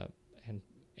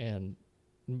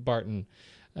Barton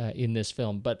in this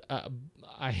film, but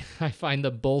I find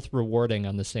them both rewarding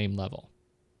on the same level.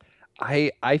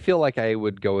 I feel like I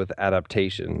would go with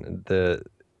adaptation. The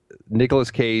Nicolas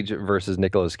Cage versus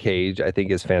Nicolas Cage, I think,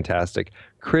 is fantastic.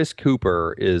 Chris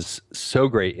Cooper is so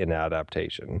great in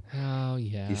adaptation. Oh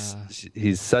yeah,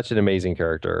 he's such an amazing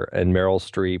character, and Meryl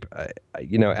Streep.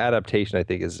 Adaptation, I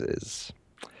think is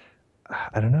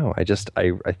I don't know. I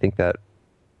think that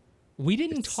We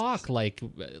didn't talk like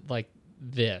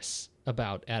this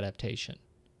about adaptation.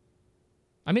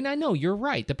 I mean, I know you're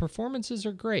right. The performances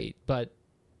are great, but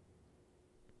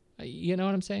you know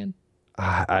what I'm saying?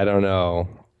 I don't know.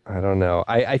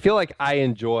 I feel like I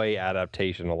enjoy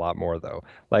adaptation a lot more, though.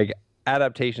 Like,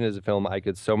 adaptation is a film I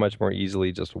could so much more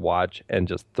easily just watch and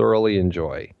just thoroughly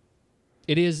enjoy.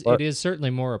 It is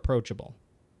certainly more approachable.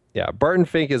 Yeah, Barton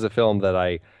Fink is a film that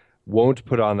I won't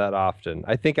put on that often.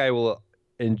 I think I will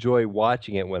enjoy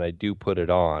watching it when I do put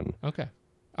it on. Okay.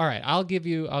 All right, I'll give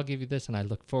you this, and I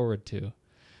look forward to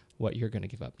what you're going to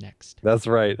give up next. That's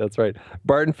right.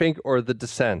 Barton Fink or The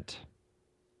Descent?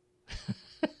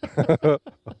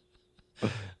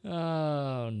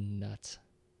 Oh, nuts.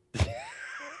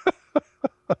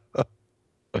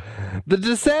 The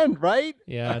Descent, right?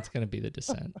 Yeah, it's going to be The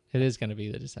Descent. It is going to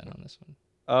be The Descent on this one.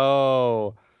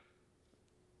 Oh.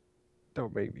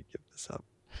 Don't make me give this up.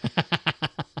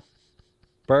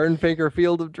 Barton Fink or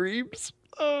Field of Dreams?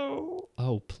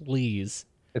 Oh, please.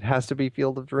 It has to be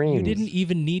Field of Dreams. You didn't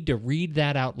even need to read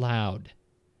that out loud.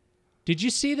 Did you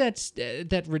see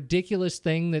that ridiculous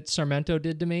thing that Sarmento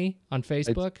did to me on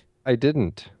Facebook? I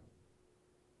didn't.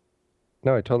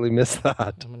 No, I totally missed that.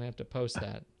 I'm going to have to post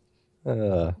that.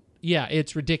 Yeah,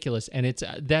 it's ridiculous, and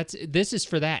this is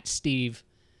for that, Steve.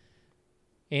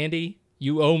 Andy,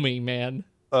 you owe me, man.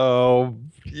 Oh,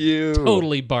 you.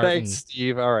 Totally, Barton. Thanks,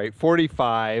 Steve. All right,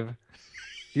 45.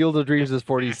 Field of Dreams is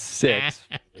 46.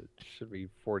 It should be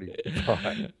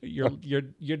 45.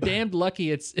 You're damned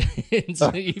lucky it's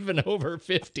even over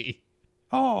 50.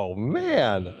 Oh,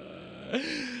 man.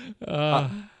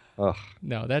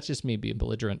 No, that's just me being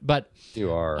belligerent. But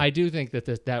you are. I do think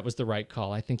that was the right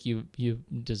call. I think you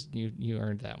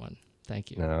earned that one.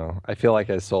 Thank you. No, I feel like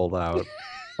I sold out.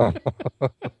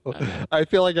 I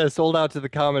feel like I sold out to the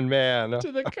common man.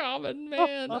 To the common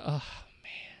man. Oh,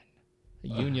 man. A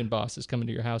union boss is coming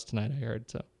to your house tonight, I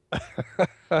heard. So,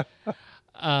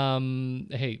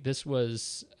 hey, this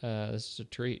was a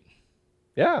treat.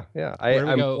 Yeah.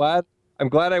 I'm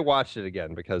glad I watched it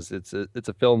again because it's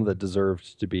a film that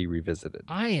deserved to be revisited.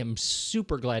 I am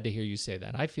super glad to hear you say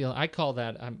that. I call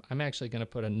that. I'm actually going to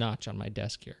put a notch on my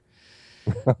desk here.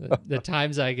 The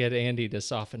times I get Andy to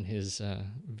soften his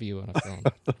view on a film.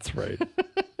 That's right.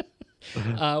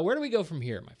 Where do we go from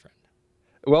here, my friend?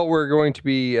 Well, we're going to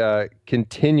be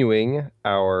continuing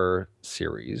our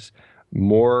series,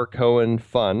 More Coen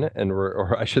Fun,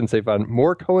 or I shouldn't say fun,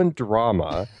 More Coen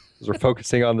Drama, because we're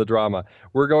focusing on the drama.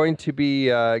 We're going to be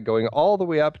going all the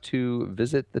way up to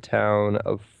visit the town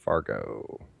of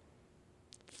Fargo.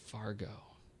 Fargo.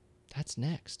 That's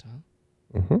next,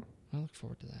 huh? Mm-hmm. I look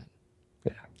forward to that.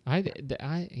 Yeah.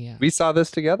 Yeah. We saw this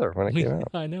together when it came out.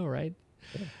 I know, right?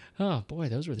 Yeah. Oh, boy,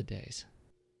 those were the days.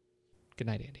 Good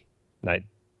night, Andy. Night.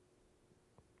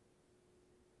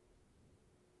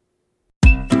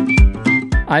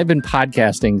 I've been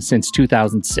podcasting since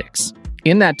 2006.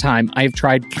 In that time, I've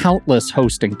tried countless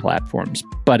hosting platforms.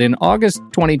 But in August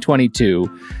 2022,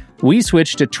 we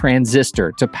switched to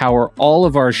Transistor to power all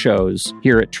of our shows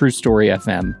here at True Story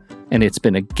FM. And it's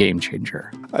been a game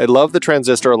changer. I love the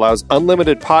Transistor allows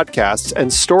unlimited podcasts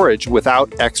and storage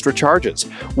without extra charges.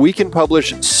 We can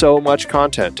publish so much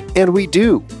content, and we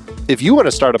do. If you want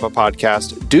to start up a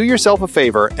podcast, do yourself a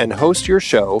favor and host your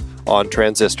show on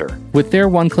Transistor. With their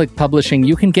one-click publishing,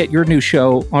 you can get your new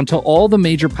show onto all the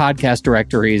major podcast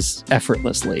directories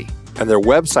effortlessly. And their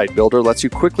website builder lets you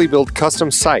quickly build custom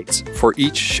sites for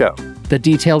each show. The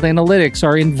detailed analytics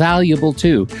are invaluable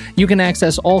too. You can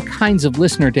access all kinds of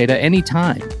listener data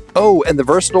anytime. Oh, and the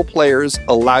versatile players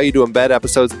allow you to embed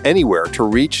episodes anywhere to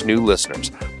reach new listeners.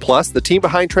 Plus, the team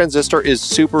behind Transistor is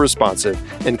super responsive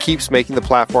and keeps making the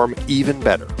platform even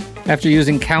better. After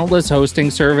using countless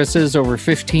hosting services over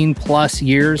 15 plus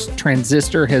years,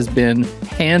 Transistor has been,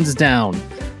 hands down,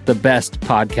 the best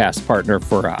podcast partner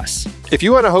for us. If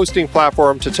you want a hosting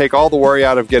platform to take all the worry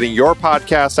out of getting your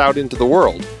podcast out into the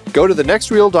world, go to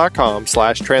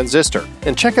thenextreel.com/transistor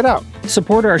and check it out.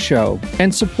 Support our show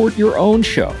and support your own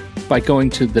show by going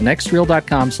to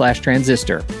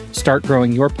thenextreel.com/transistor. Start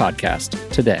growing your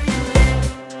podcast today.